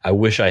I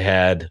wish I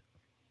had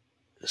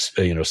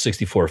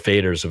 64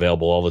 faders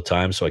available all the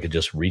time so I could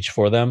just reach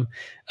for them,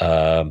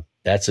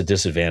 that's a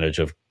disadvantage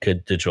of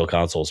good digital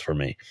consoles for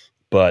me.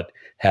 But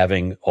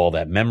having all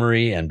that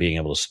memory and being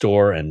able to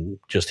store and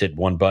just hit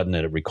one button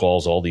and it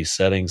recalls all these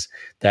settings,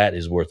 that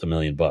is worth $1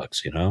 million,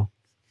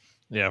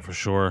 Yeah, for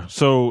sure.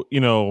 So,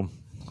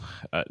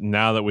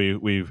 now that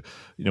we've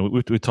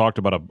talked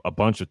about a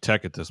bunch of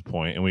tech at this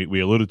point, and we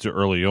alluded to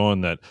early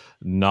on that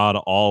not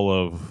all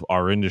of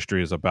our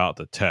industry is about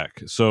the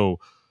tech. So,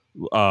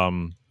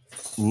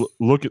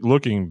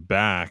 looking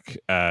back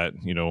at,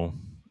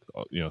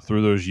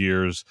 through those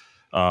years,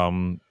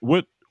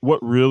 what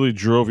really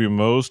drove you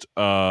most,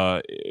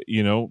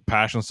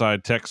 passion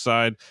side, tech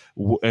side,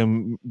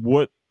 and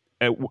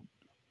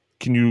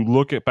can you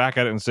look back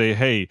at it and say,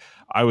 hey,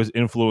 I was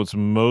influenced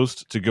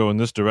most to go in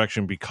this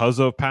direction because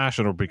of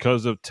passion or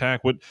because of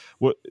tech? What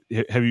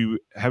have you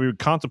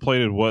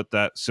contemplated what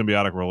that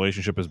symbiotic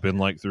relationship has been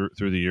like through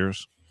the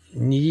years?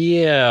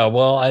 Yeah,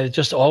 well, I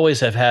just always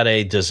have had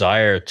a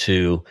desire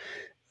to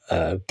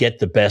get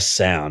the best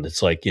sound.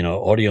 It's like,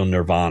 audio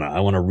nirvana.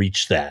 I want to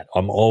reach that.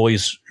 I'm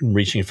always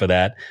reaching for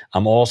that.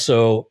 I'm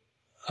also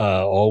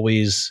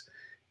always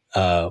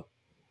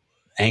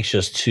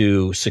anxious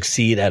to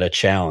succeed at a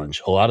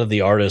challenge. A lot of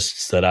the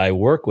artists that I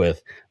work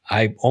with,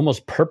 I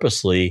almost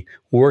purposely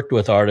worked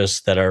with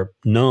artists that are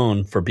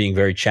known for being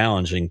very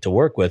challenging to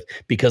work with,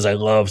 because I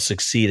love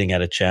succeeding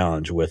at a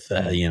challenge with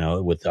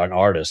an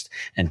artist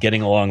and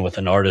getting along with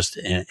an artist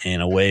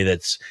in a way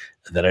that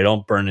I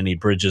don't burn any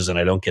bridges and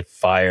I don't get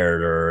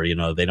fired, or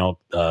they don't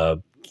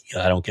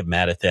I don't get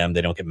mad at them.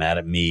 They don't get mad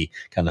at me,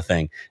 kind of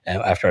thing.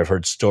 And after I've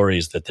heard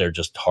stories that they're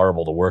just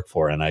horrible to work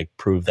for, and I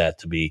prove that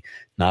to be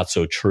not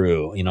so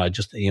true.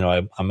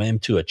 I'm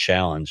into a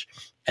challenge,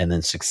 and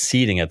then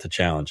succeeding at the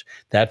challenge.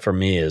 That for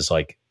me is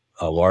like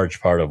a large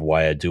part of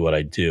why I do what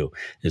I do,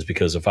 is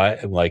because if I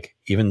like,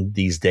 even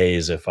these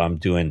days, if I'm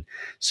doing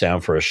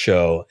sound for a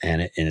show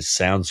and it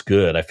sounds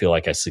good, I feel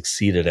like I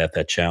succeeded at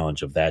that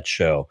challenge of that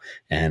show.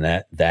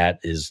 And that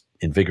is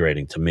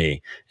invigorating to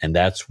me. And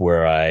that's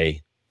where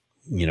I,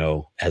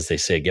 as they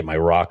say, get my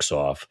rocks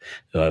off.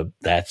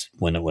 That's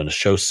when a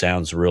show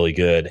sounds really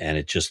good, and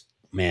it just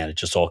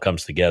all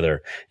comes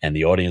together, and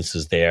the audience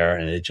is there,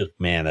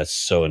 and that's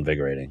so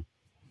invigorating.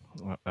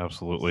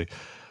 Absolutely.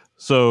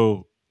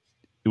 So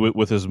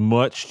with as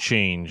much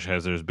change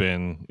as there's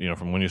been,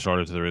 from when you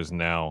started to there is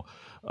now,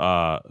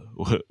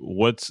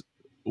 what's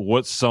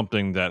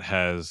something that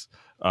has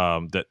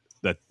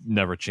that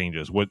never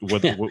changes? What's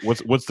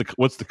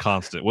the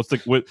constant?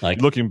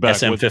 Looking back?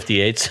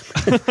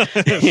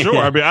 SM58s. Sure.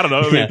 I mean, I don't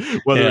know. I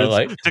mean,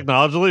 whether it's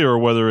technologically or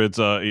whether it's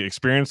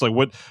experience.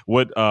 Like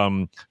what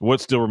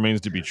still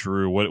remains to be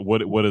true?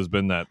 What has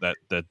been that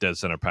dead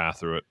center path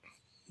through it?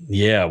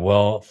 Yeah.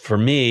 Well, for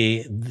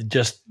me,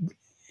 just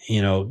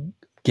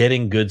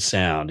getting good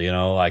sound.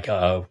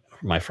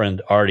 My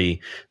friend Artie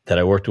that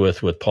I worked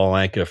with Paul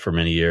Anka for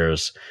many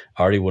years,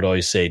 Artie would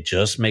always say,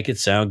 just make it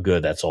sound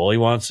good. That's all he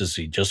wants, is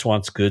he just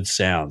wants good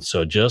sound.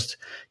 So just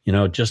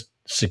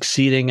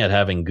succeeding at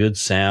having good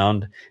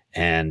sound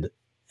and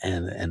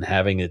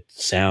having it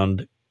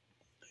sound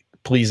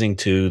pleasing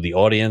to the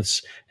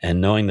audience,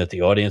 and knowing that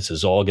the audience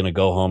is all going to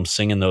go home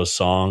singing those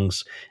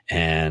songs,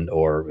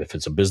 or if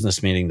it's a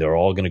business meeting, they're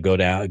all going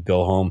to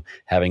go home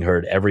having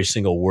heard every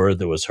single word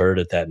that was heard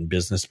at that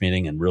business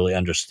meeting and really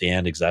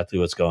understand exactly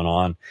what's going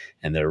on.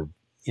 And they're,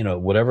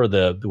 whatever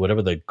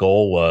the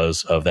goal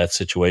was of that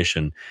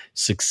situation,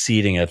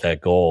 succeeding at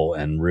that goal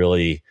and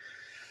really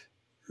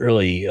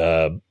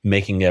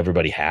making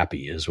everybody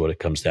happy is what it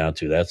comes down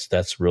to.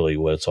 That's really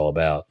what it's all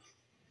about.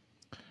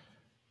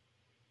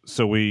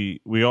 So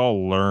we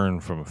all learn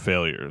from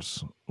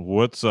failures.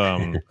 Is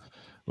there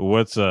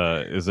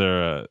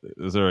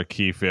a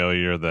key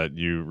failure that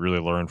you really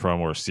learned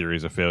from, or a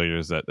series of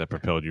failures that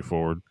propelled you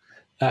forward?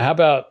 How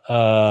about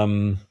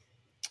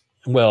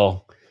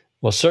well,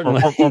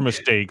 certainly or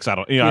mistakes. I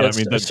don't.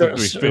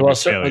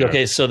 certainly.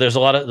 Okay, so there's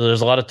a lot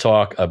of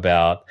talk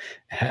about,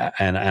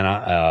 and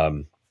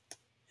I'm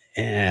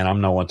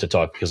not one to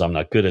talk because I'm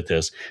not good at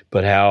this,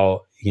 but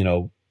how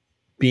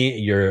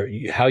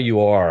how you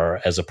are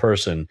as a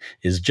person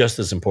is just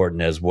as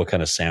important as what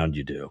kind of sound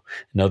you do.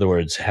 In other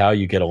words, how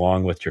you get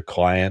along with your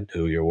client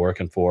who you're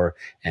working for,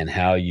 and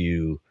how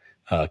you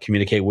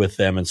communicate with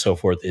them and so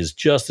forth, is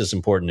just as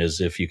important as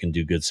if you can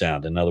do good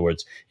sound. In other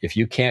words, if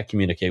you can't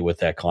communicate with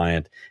that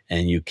client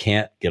and you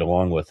can't get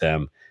along with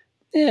them,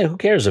 who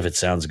cares if it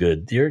sounds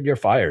good? You're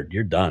fired.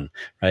 You're done,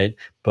 right?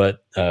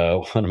 But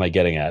what am I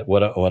getting at?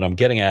 What I'm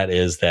getting at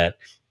is that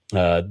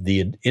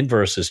the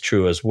inverse is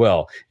true as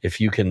well. If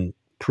you can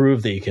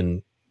prove that you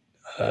can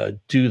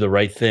do the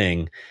right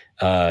thing,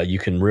 you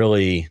can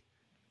really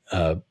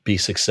be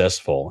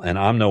successful. And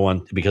I'm no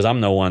one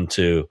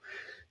to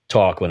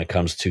talk when it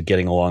comes to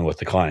getting along with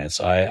the clients.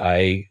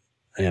 I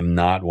am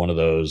not one of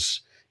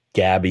those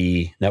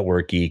gabby,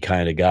 networky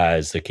kind of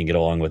guys that can get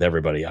along with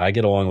everybody. I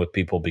get along with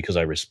people because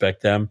I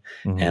respect them,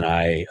 and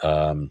I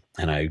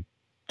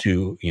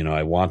do.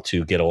 I want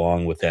to get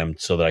along with them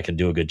so that I can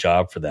do a good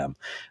job for them.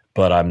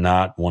 But I'm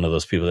not one of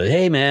those people that,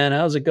 hey man,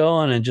 how's it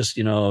going? And just,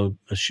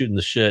 shooting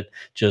the shit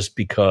just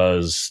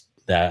because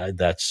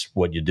that's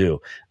what you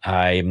do.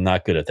 I'm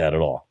not good at that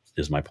at all,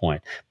 is my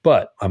point.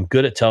 But I'm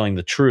good at telling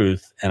the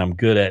truth, and I'm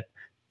good at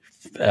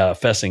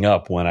fessing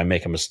up when I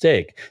make a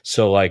mistake.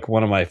 So like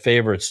one of my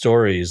favorite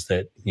stories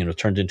that,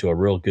 turned into a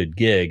real good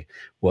gig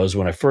was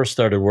when I first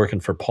started working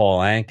for Paul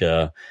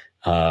Anka,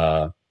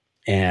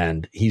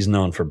 and he's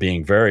known for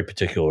being very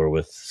particular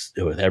with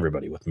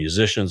everybody, with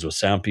musicians, with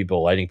sound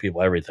people, lighting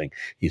people, everything.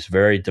 He's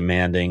very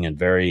demanding and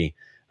very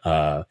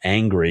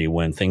angry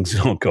when things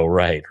don't go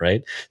right.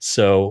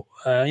 So,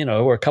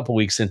 we're a couple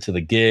weeks into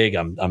the gig.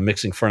 I'm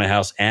mixing front of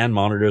house and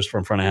monitors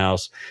from front of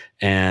house,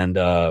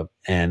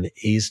 and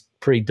he's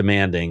pretty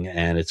demanding,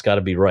 and it's got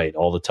to be right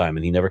all the time.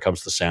 And he never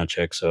comes to sound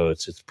check, so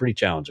it's pretty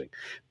challenging.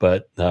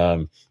 But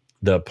the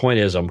point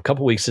is, I'm a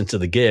couple weeks into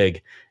the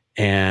gig,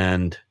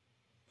 and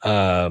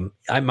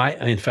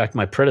in fact,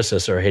 my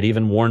predecessor had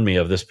even warned me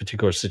of this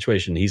particular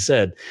situation. He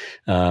said,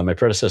 my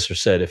predecessor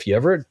said, if you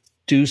ever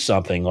do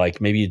something, like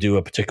maybe you do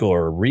a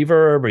particular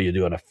reverb, or you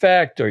do an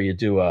effect, or you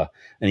do an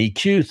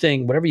EQ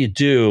thing, whatever you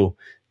do,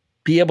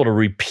 be able to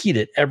repeat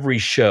it every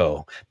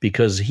show,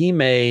 because he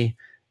may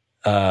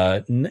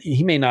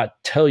not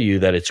tell you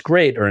that it's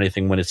great or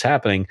anything when it's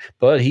happening,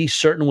 but he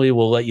certainly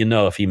will let you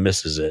know if he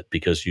misses it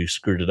because you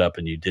screwed it up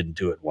and you didn't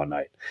do it one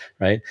night,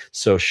 right?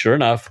 So sure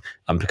enough,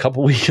 I'm a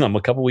couple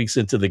weeks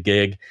into the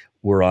gig.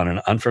 I'm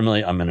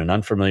in an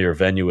unfamiliar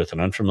venue with an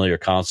unfamiliar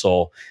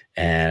console,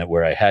 and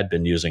where I had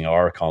been using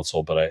our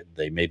console, but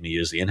they made me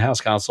use the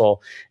in-house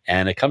console.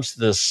 And it comes to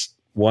this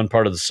one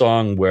part of the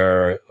song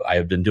where I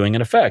had been doing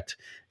an effect,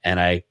 and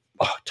I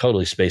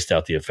totally spaced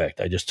out the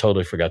effect. I just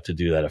totally forgot to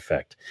do that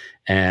effect.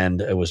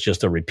 And it was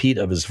just a repeat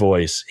of his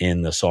voice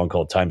in the song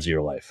called Times of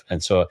Your Life.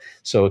 And so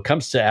it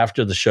comes to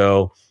after the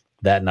show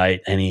that night,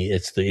 and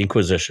it's the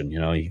Inquisition.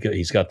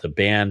 He's got the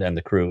band and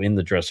the crew in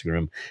the dressing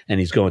room, and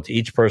he's going to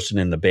each person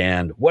in the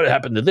band. What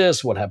happened to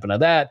this? What happened to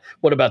that?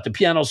 What about the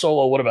piano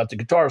solo? What about the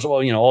guitar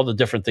solo? All the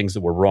different things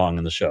that were wrong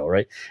in the show,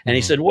 right? And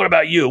he said, what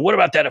about you? What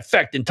about that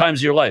effect in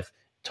Times of Your Life?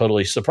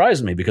 Totally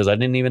surprised me because I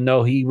didn't even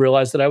know he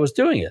realized that I was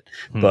doing it.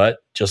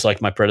 But just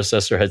like my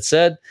predecessor had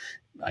said,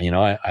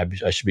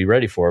 I should be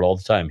ready for it all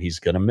the time. He's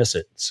going to miss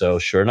it. So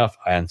sure enough.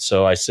 And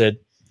so I said,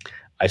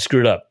 I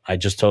screwed up. I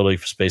just totally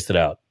spaced it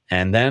out.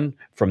 And then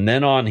from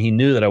then on, he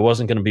knew that I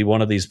wasn't going to be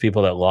one of these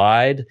people that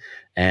lied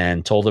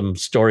and told him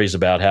stories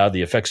about how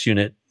the effects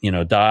unit,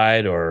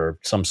 died or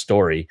some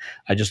story.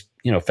 I just,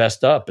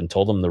 fessed up and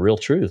told him the real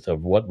truth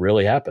of what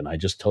really happened. I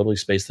just totally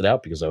spaced it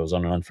out because I was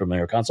on an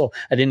unfamiliar console.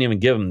 I didn't even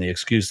give him the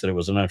excuse that it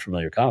was an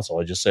unfamiliar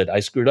console. I just said, I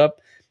screwed up.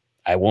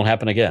 It won't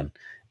happen again.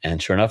 And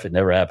sure enough, it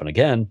never happened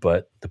again.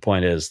 But the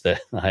point is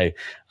that my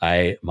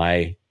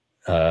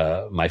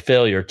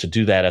failure to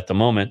do that at the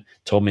moment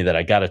told me that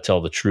I got to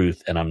tell the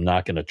truth, and I'm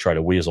not going to try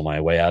to weasel my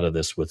way out of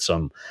this with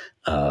some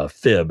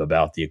fib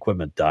about the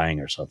equipment dying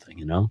or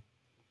something.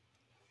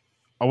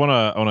 I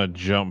want to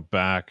jump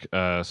back.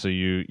 So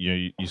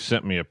you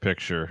sent me a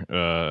picture,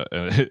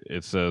 and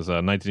it says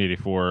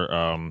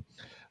 1984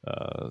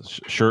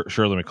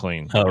 Shirley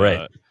MacLaine. Oh,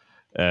 right.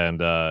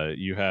 And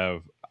you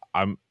have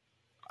I'm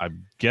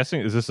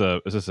guessing is this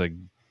a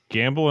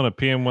Gamble and a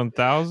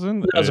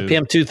PM1000? That was a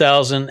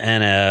PM2000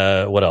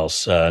 and what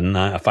else? A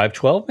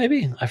 512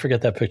 maybe? I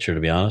forget that picture, to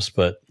be honest,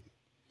 but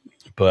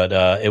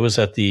it was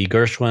at the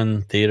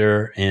Gershwin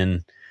Theater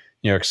in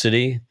New York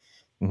City.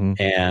 Mm-hmm.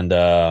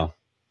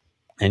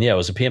 And yeah, it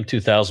was a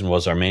PM2000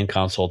 was our main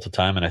console at the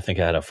time, and I think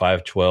I had a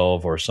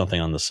 512 or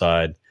something on the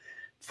side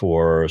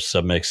for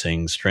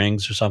submixing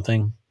strings or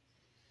something.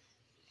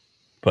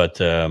 But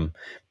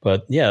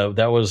yeah,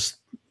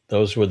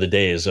 those were the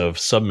days of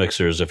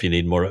submixers. If you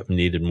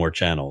needed more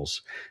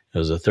channels, it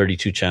was a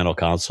 32 channel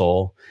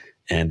console,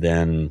 and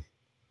then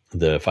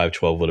the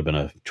 512 would have been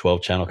a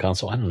 12 channel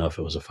console. I don't know if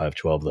it was a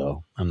 512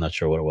 though. I'm not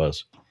sure what it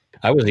was.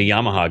 I was a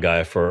Yamaha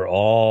guy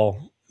for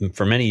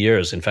many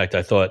years. In fact,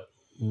 I thought,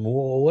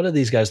 well, what are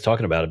these guys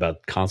talking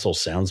about console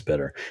sounds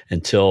better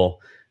until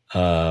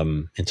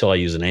I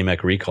used an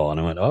AMEC recall, and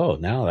I went, oh,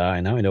 now I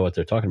know what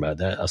they're talking about.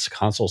 That a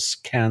console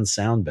can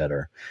sound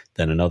better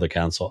than another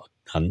console.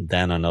 The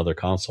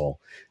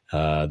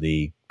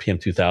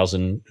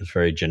PM2000 was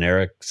very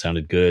generic,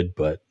 sounded good,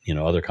 but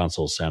other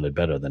consoles sounded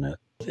better than it.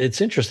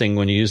 It's interesting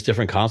when you use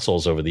different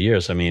consoles over the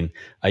years. I mean,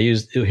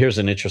 here's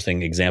an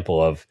interesting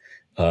example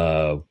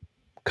of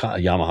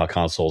Yamaha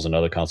consoles and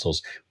other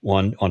consoles.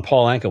 On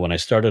Paul Anka, when I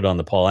started on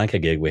the Paul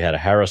Anka gig, we had a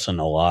Harrison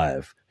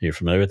Alive. Are you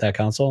familiar with that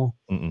console?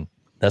 Mm-mm.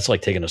 That's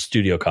like taking a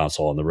studio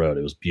console on the road.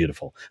 It was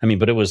beautiful. I mean,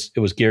 but it was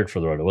geared for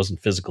the road. It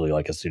wasn't physically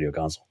like a studio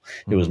console.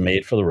 It was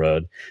made for the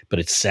road, but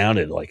it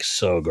sounded like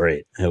so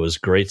great. It was a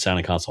great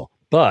sounding console,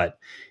 but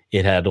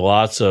it had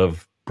lots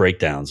of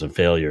breakdowns and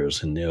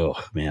failures. And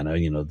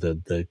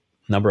the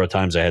number of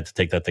times I had to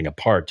take that thing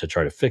apart to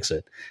try to fix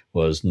it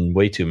was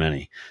way too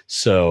many.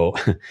 So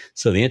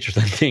the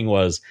interesting thing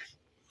was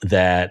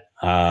that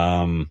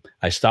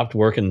I stopped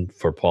working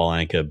for Paul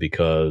Anka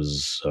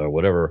because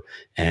whatever,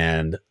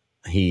 and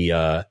he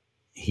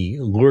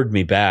lured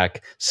me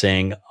back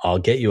saying, I'll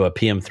get you a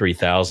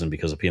PM3000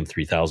 because a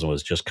PM3000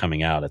 was just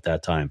coming out at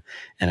that time.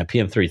 And a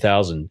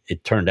PM3000,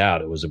 it turned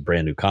out it was a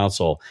brand new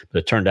console, but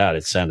it turned out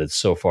it sounded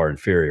so far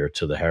inferior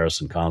to the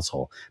Harrison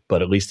console,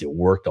 but at least it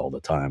worked all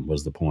the time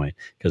was the point,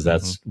 because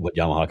that's what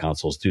Yamaha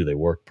consoles do. They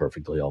work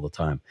perfectly all the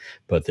time.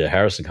 But the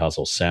Harrison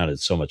console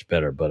sounded so much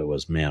better, but it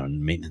was, man, a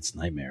maintenance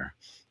nightmare.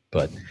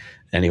 But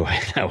anyway,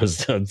 that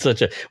was when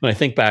I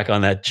think back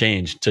on that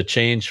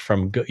change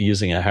from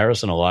using a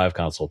Harrison Alive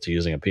console to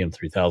using a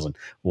PM3000,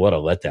 what a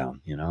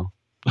letdown,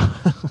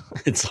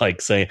 It's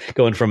like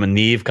going from a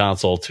Neve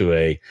console to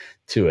a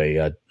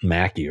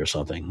Mackie or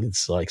something.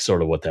 It's like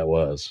sort of what that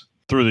was.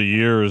 Through the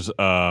years,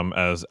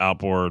 as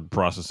outboard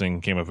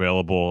processing came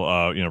available,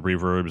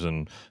 reverbs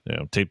and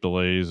tape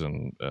delays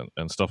and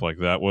stuff like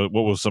that. What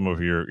was some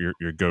of your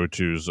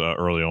go-tos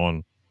early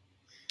on?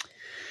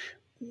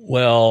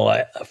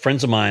 Well,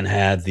 friends of mine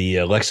had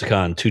the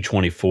Lexicon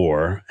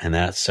 224, and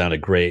that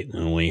sounded great.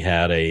 And we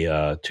had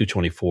a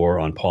 224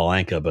 on Paul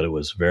Anka, but it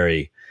was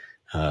very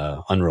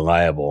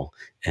unreliable.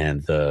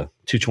 And the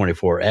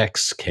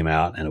 224X came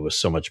out, and it was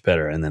so much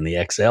better. And then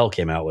the XL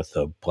came out with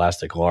the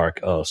plastic Lark.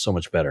 Oh, so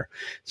much better.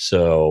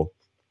 So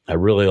I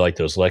really liked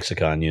those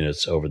Lexicon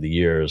units over the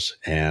years,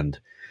 and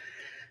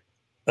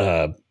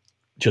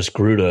just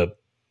grew to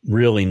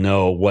really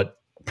know what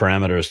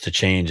parameters to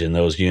change in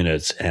those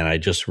units, and I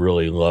just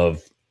really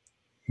love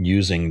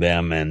using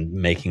them and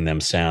making them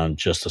sound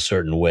just a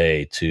certain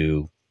way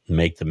to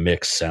make the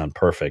mix sound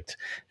perfect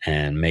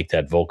and make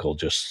that vocal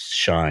just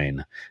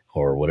shine,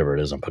 or whatever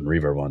it is I'm putting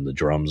reverb on, the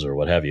drums or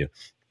what have you.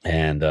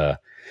 And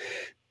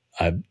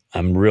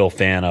I'm real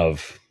fan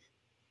of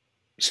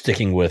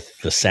sticking with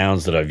the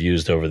sounds that I've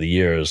used over the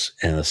years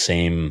and the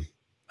same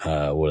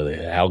what are the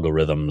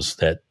algorithms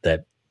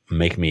that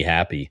make me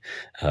happy.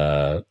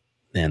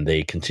 And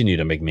they continue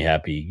to make me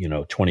happy,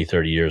 20,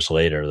 30 years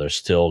later. They're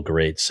still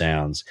great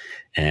sounds,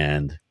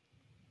 and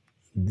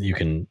you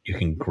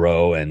can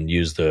grow and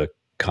use the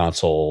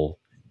console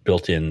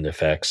built-in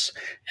effects,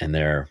 and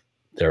they're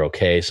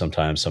okay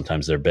sometimes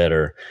they're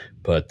better,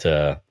 but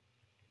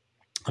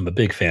I'm a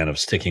big fan of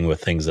sticking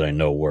with things that I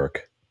know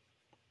work.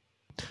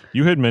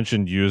 You had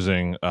mentioned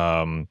using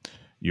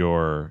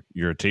your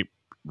tape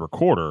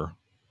recorder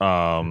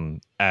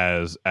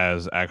as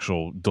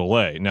actual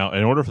delay. Now,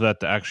 in order for that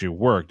to actually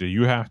work, do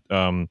you have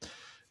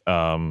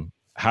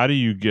how do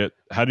you get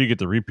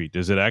the repeat?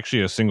 Is it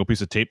actually a single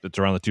piece of tape that's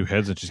around the two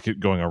heads and just keep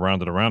going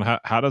around and around?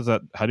 How do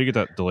you get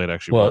that delay to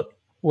actually work?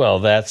 Well,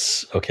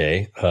 that's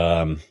okay.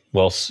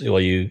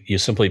 You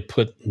simply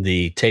put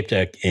the tape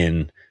deck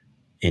in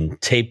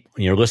tape.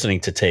 You're listening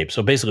to tape,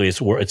 so basically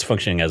it's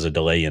functioning as a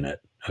delay unit.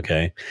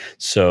 Okay,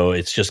 so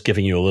it's just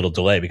giving you a little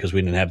delay because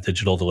we didn't have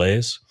digital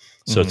delays.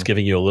 So It's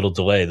giving you a little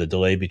delay. The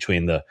delay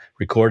between the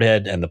record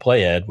head and the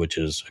play head, which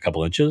is a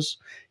couple inches,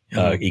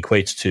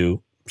 equates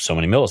to so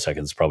many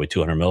milliseconds, probably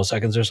 200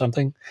 milliseconds or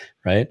something,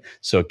 right?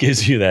 So it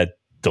gives you that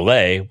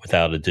delay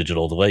without a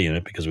digital delay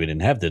unit because we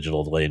didn't have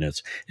digital delay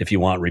units. If you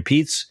want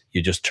repeats,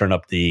 you just turn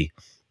up the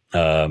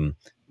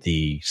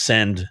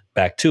send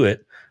back to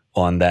it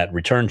on that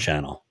return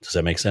channel. Does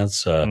that make sense?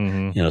 So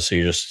you're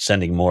just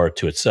sending more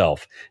to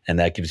itself, and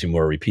that gives you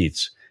more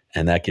repeats,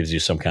 and that gives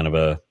you some kind of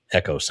a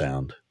echo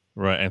sound.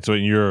 Right, and so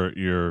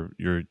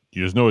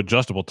there's no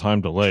adjustable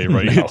time delay,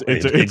 right? No,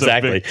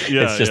 exactly.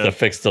 It's just a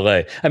fixed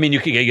delay. I mean, you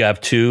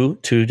have two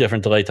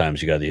different delay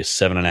times. You got the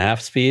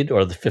 7.5 speed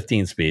or the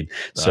 15 speed.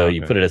 So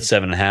you put it at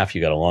 7.5,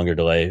 you got a longer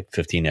delay.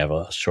 15, you have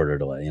a shorter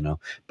delay.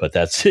 But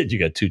that's it. You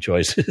got two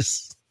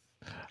choices.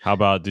 How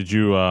about, did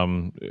you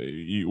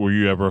were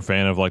you ever a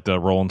fan of like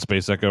the Roland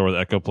Space Echo or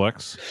the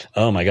Echoplex?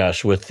 Oh my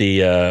gosh, with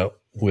the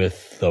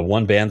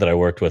one band that I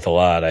worked with a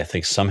lot, I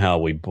think somehow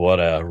we bought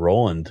a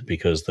Roland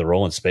because the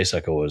Roland Space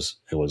Echo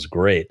was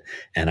great,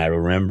 and I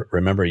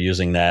remember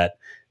using that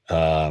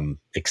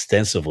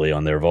extensively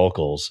on their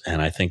vocals.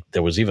 And I think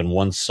there was even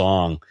one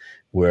song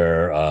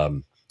where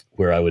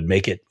I would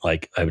make it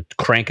like I would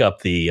crank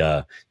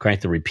the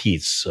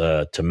repeats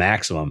to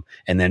maximum,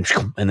 and then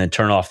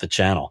turn off the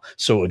channel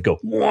so it would go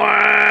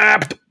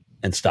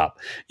and stop.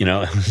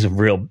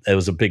 It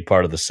was a big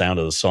part of the sound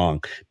of the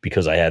song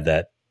because I had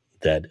that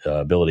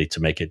ability to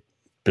make it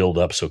build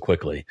up so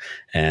quickly.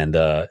 And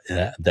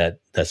that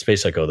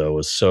Space Echo though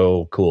was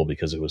so cool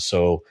because it was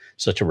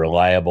such a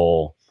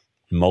reliable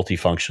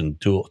multifunction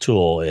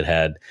tool. It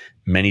had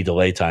many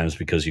delay times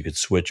because you could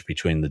switch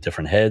between the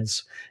different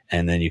heads,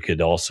 and then you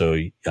could also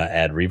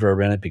add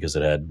reverb in it because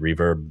it had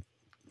reverb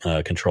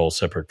control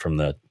separate from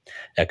the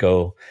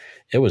Echo.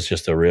 It was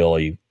just a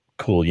really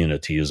cool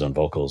unit to use on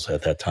vocals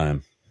at that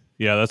time.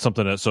 Yeah, that's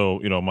something that, so,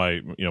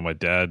 my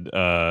dad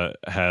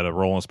had a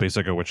Roland Space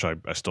Echo, which I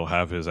still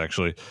have his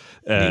actually,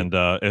 and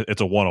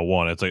it's a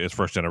 101. It's like it's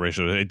first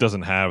generation. It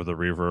doesn't have the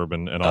reverb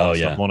and all that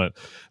stuff on it.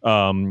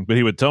 But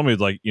he would tell me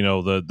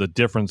the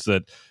difference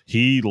that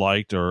he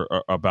liked or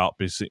about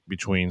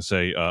between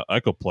say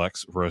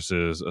Echoplex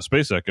versus a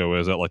Space Echo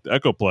is that like the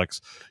Echoplex,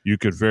 you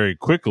could very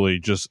quickly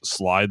just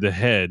slide the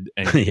head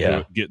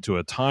and get to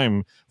a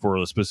time for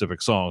a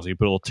specific song. So you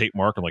put a little tape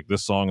marker like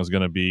this song is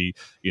going to be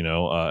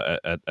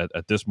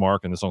at this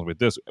mark, and this song's with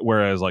this.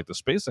 Whereas like the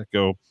Space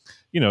Echo,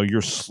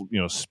 you're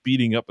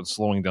speeding up and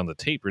slowing down the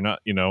tape. You're not,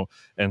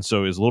 and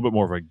so it's a little bit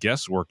more of a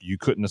guesswork. You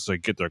couldn't necessarily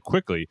get there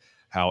quickly.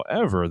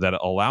 However, that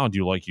allowed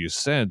you, like you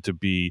said, to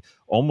be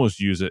almost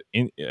use it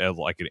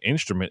like an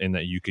instrument, in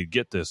that you could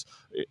get this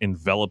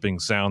enveloping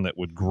sound that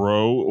would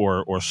grow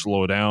or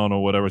slow down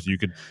or whatever. So you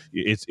could,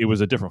 it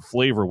was a different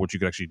flavor what you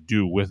could actually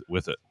do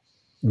with it.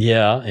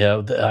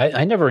 Yeah.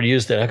 I never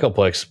used the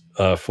Echoplex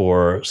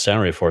for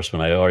sound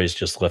reinforcement. I always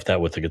just left that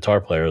with the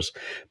guitar players.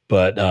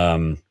 But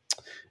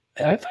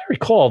if I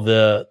recall,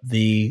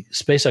 the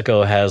Space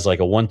Echo has like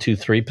a 1, 2,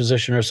 3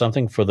 position or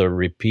something for the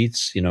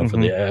repeats, for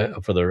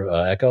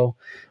the Echo,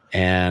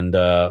 and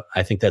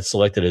I think that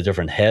selected a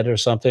different head or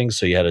something.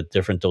 So you had a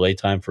different delay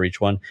time for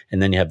each one,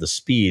 and then you have the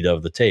speed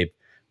of the tape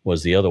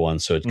was the other one.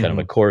 So it's kind of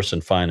a coarse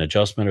and fine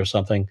adjustment or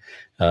something.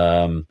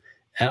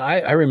 And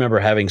I remember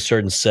having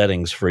certain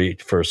settings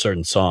for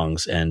certain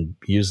songs and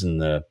using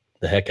the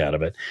heck out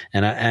of it.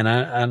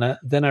 And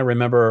then I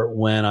remember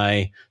when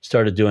I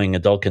started doing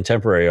adult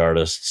contemporary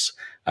artists,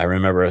 I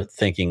remember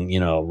thinking,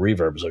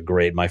 reverbs are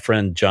great. My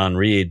friend John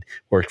Reed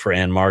worked for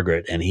Anne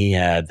Margaret, and he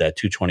had that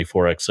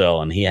 224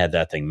 XL, and he had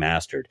that thing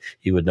mastered.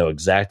 He would know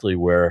exactly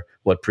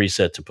what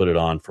preset to put it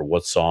on for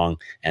what song,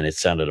 and it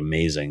sounded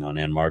amazing on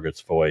Anne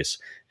Margaret's voice.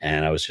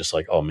 And I was just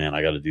like, oh man,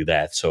 I got to do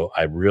that. So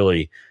I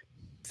really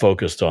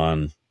focused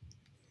on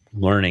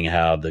learning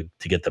how to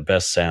get the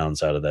best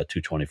sounds out of that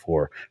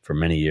 224 for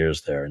many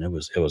years there. And it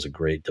was a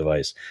great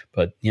device,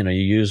 but you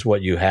use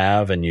what you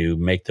have and you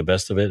make the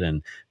best of it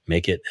and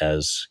make it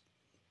as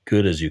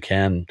good as you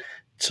can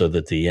so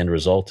that the end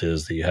result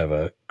is that you have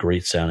a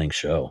great sounding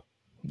show.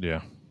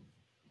 Yeah.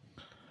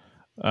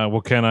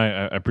 Well, Ken,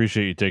 I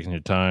appreciate you taking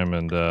your time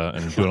and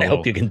doing. I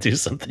hope you can do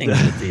something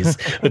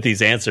with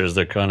these answers.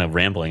 They're kind of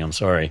rambling. I'm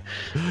sorry,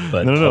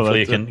 but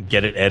hopefully you can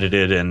get it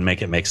edited and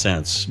make it make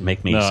sense.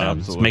 Make me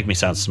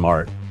sound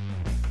smart.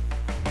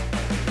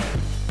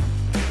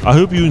 I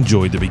hope you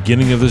enjoyed the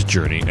beginning of this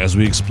journey as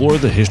we explore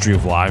the history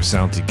of live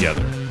sound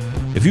together.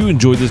 If you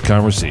enjoyed this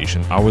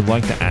conversation, I would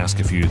like to ask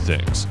a few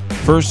things.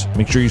 First,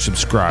 make sure you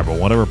subscribe on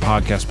whatever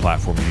podcast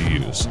platform you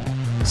use.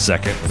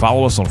 Second,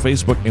 follow us on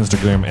Facebook,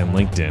 Instagram, and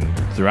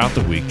LinkedIn. Throughout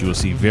the week, you will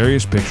see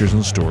various pictures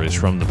and stories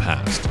from the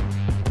past.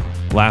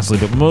 Lastly,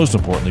 but most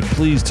importantly,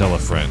 please tell a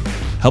friend.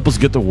 Help us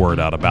get the word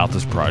out about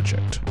this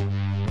project.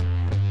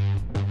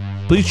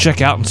 Please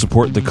check out and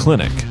support The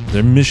Clinic.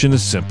 Their mission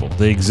is simple.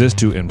 They exist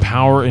to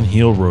empower and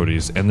heal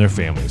roadies and their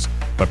families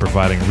by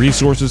providing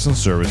resources and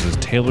services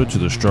tailored to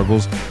the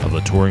struggles of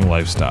the touring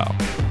lifestyle.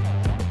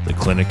 The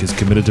Clinic is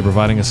committed to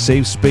providing a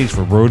safe space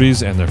for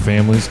roadies and their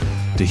families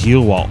to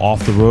heal while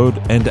off the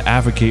road and to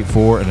advocate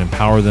for and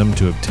empower them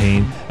to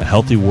obtain a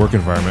healthy work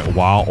environment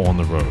while on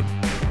the road.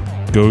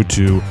 Go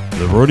to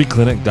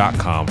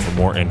theroadieclinic.com for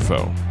more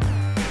info.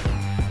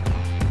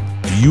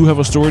 Do you have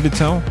a story to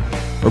tell?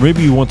 Or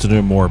maybe you want to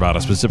know more about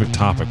a specific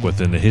topic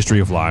within the history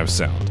of live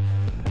sound.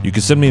 You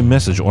can send me a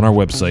message on our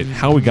website,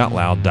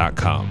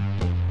 howwegotloud.com.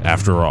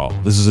 After all,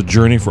 this is a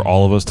journey for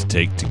all of us to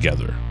take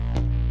together.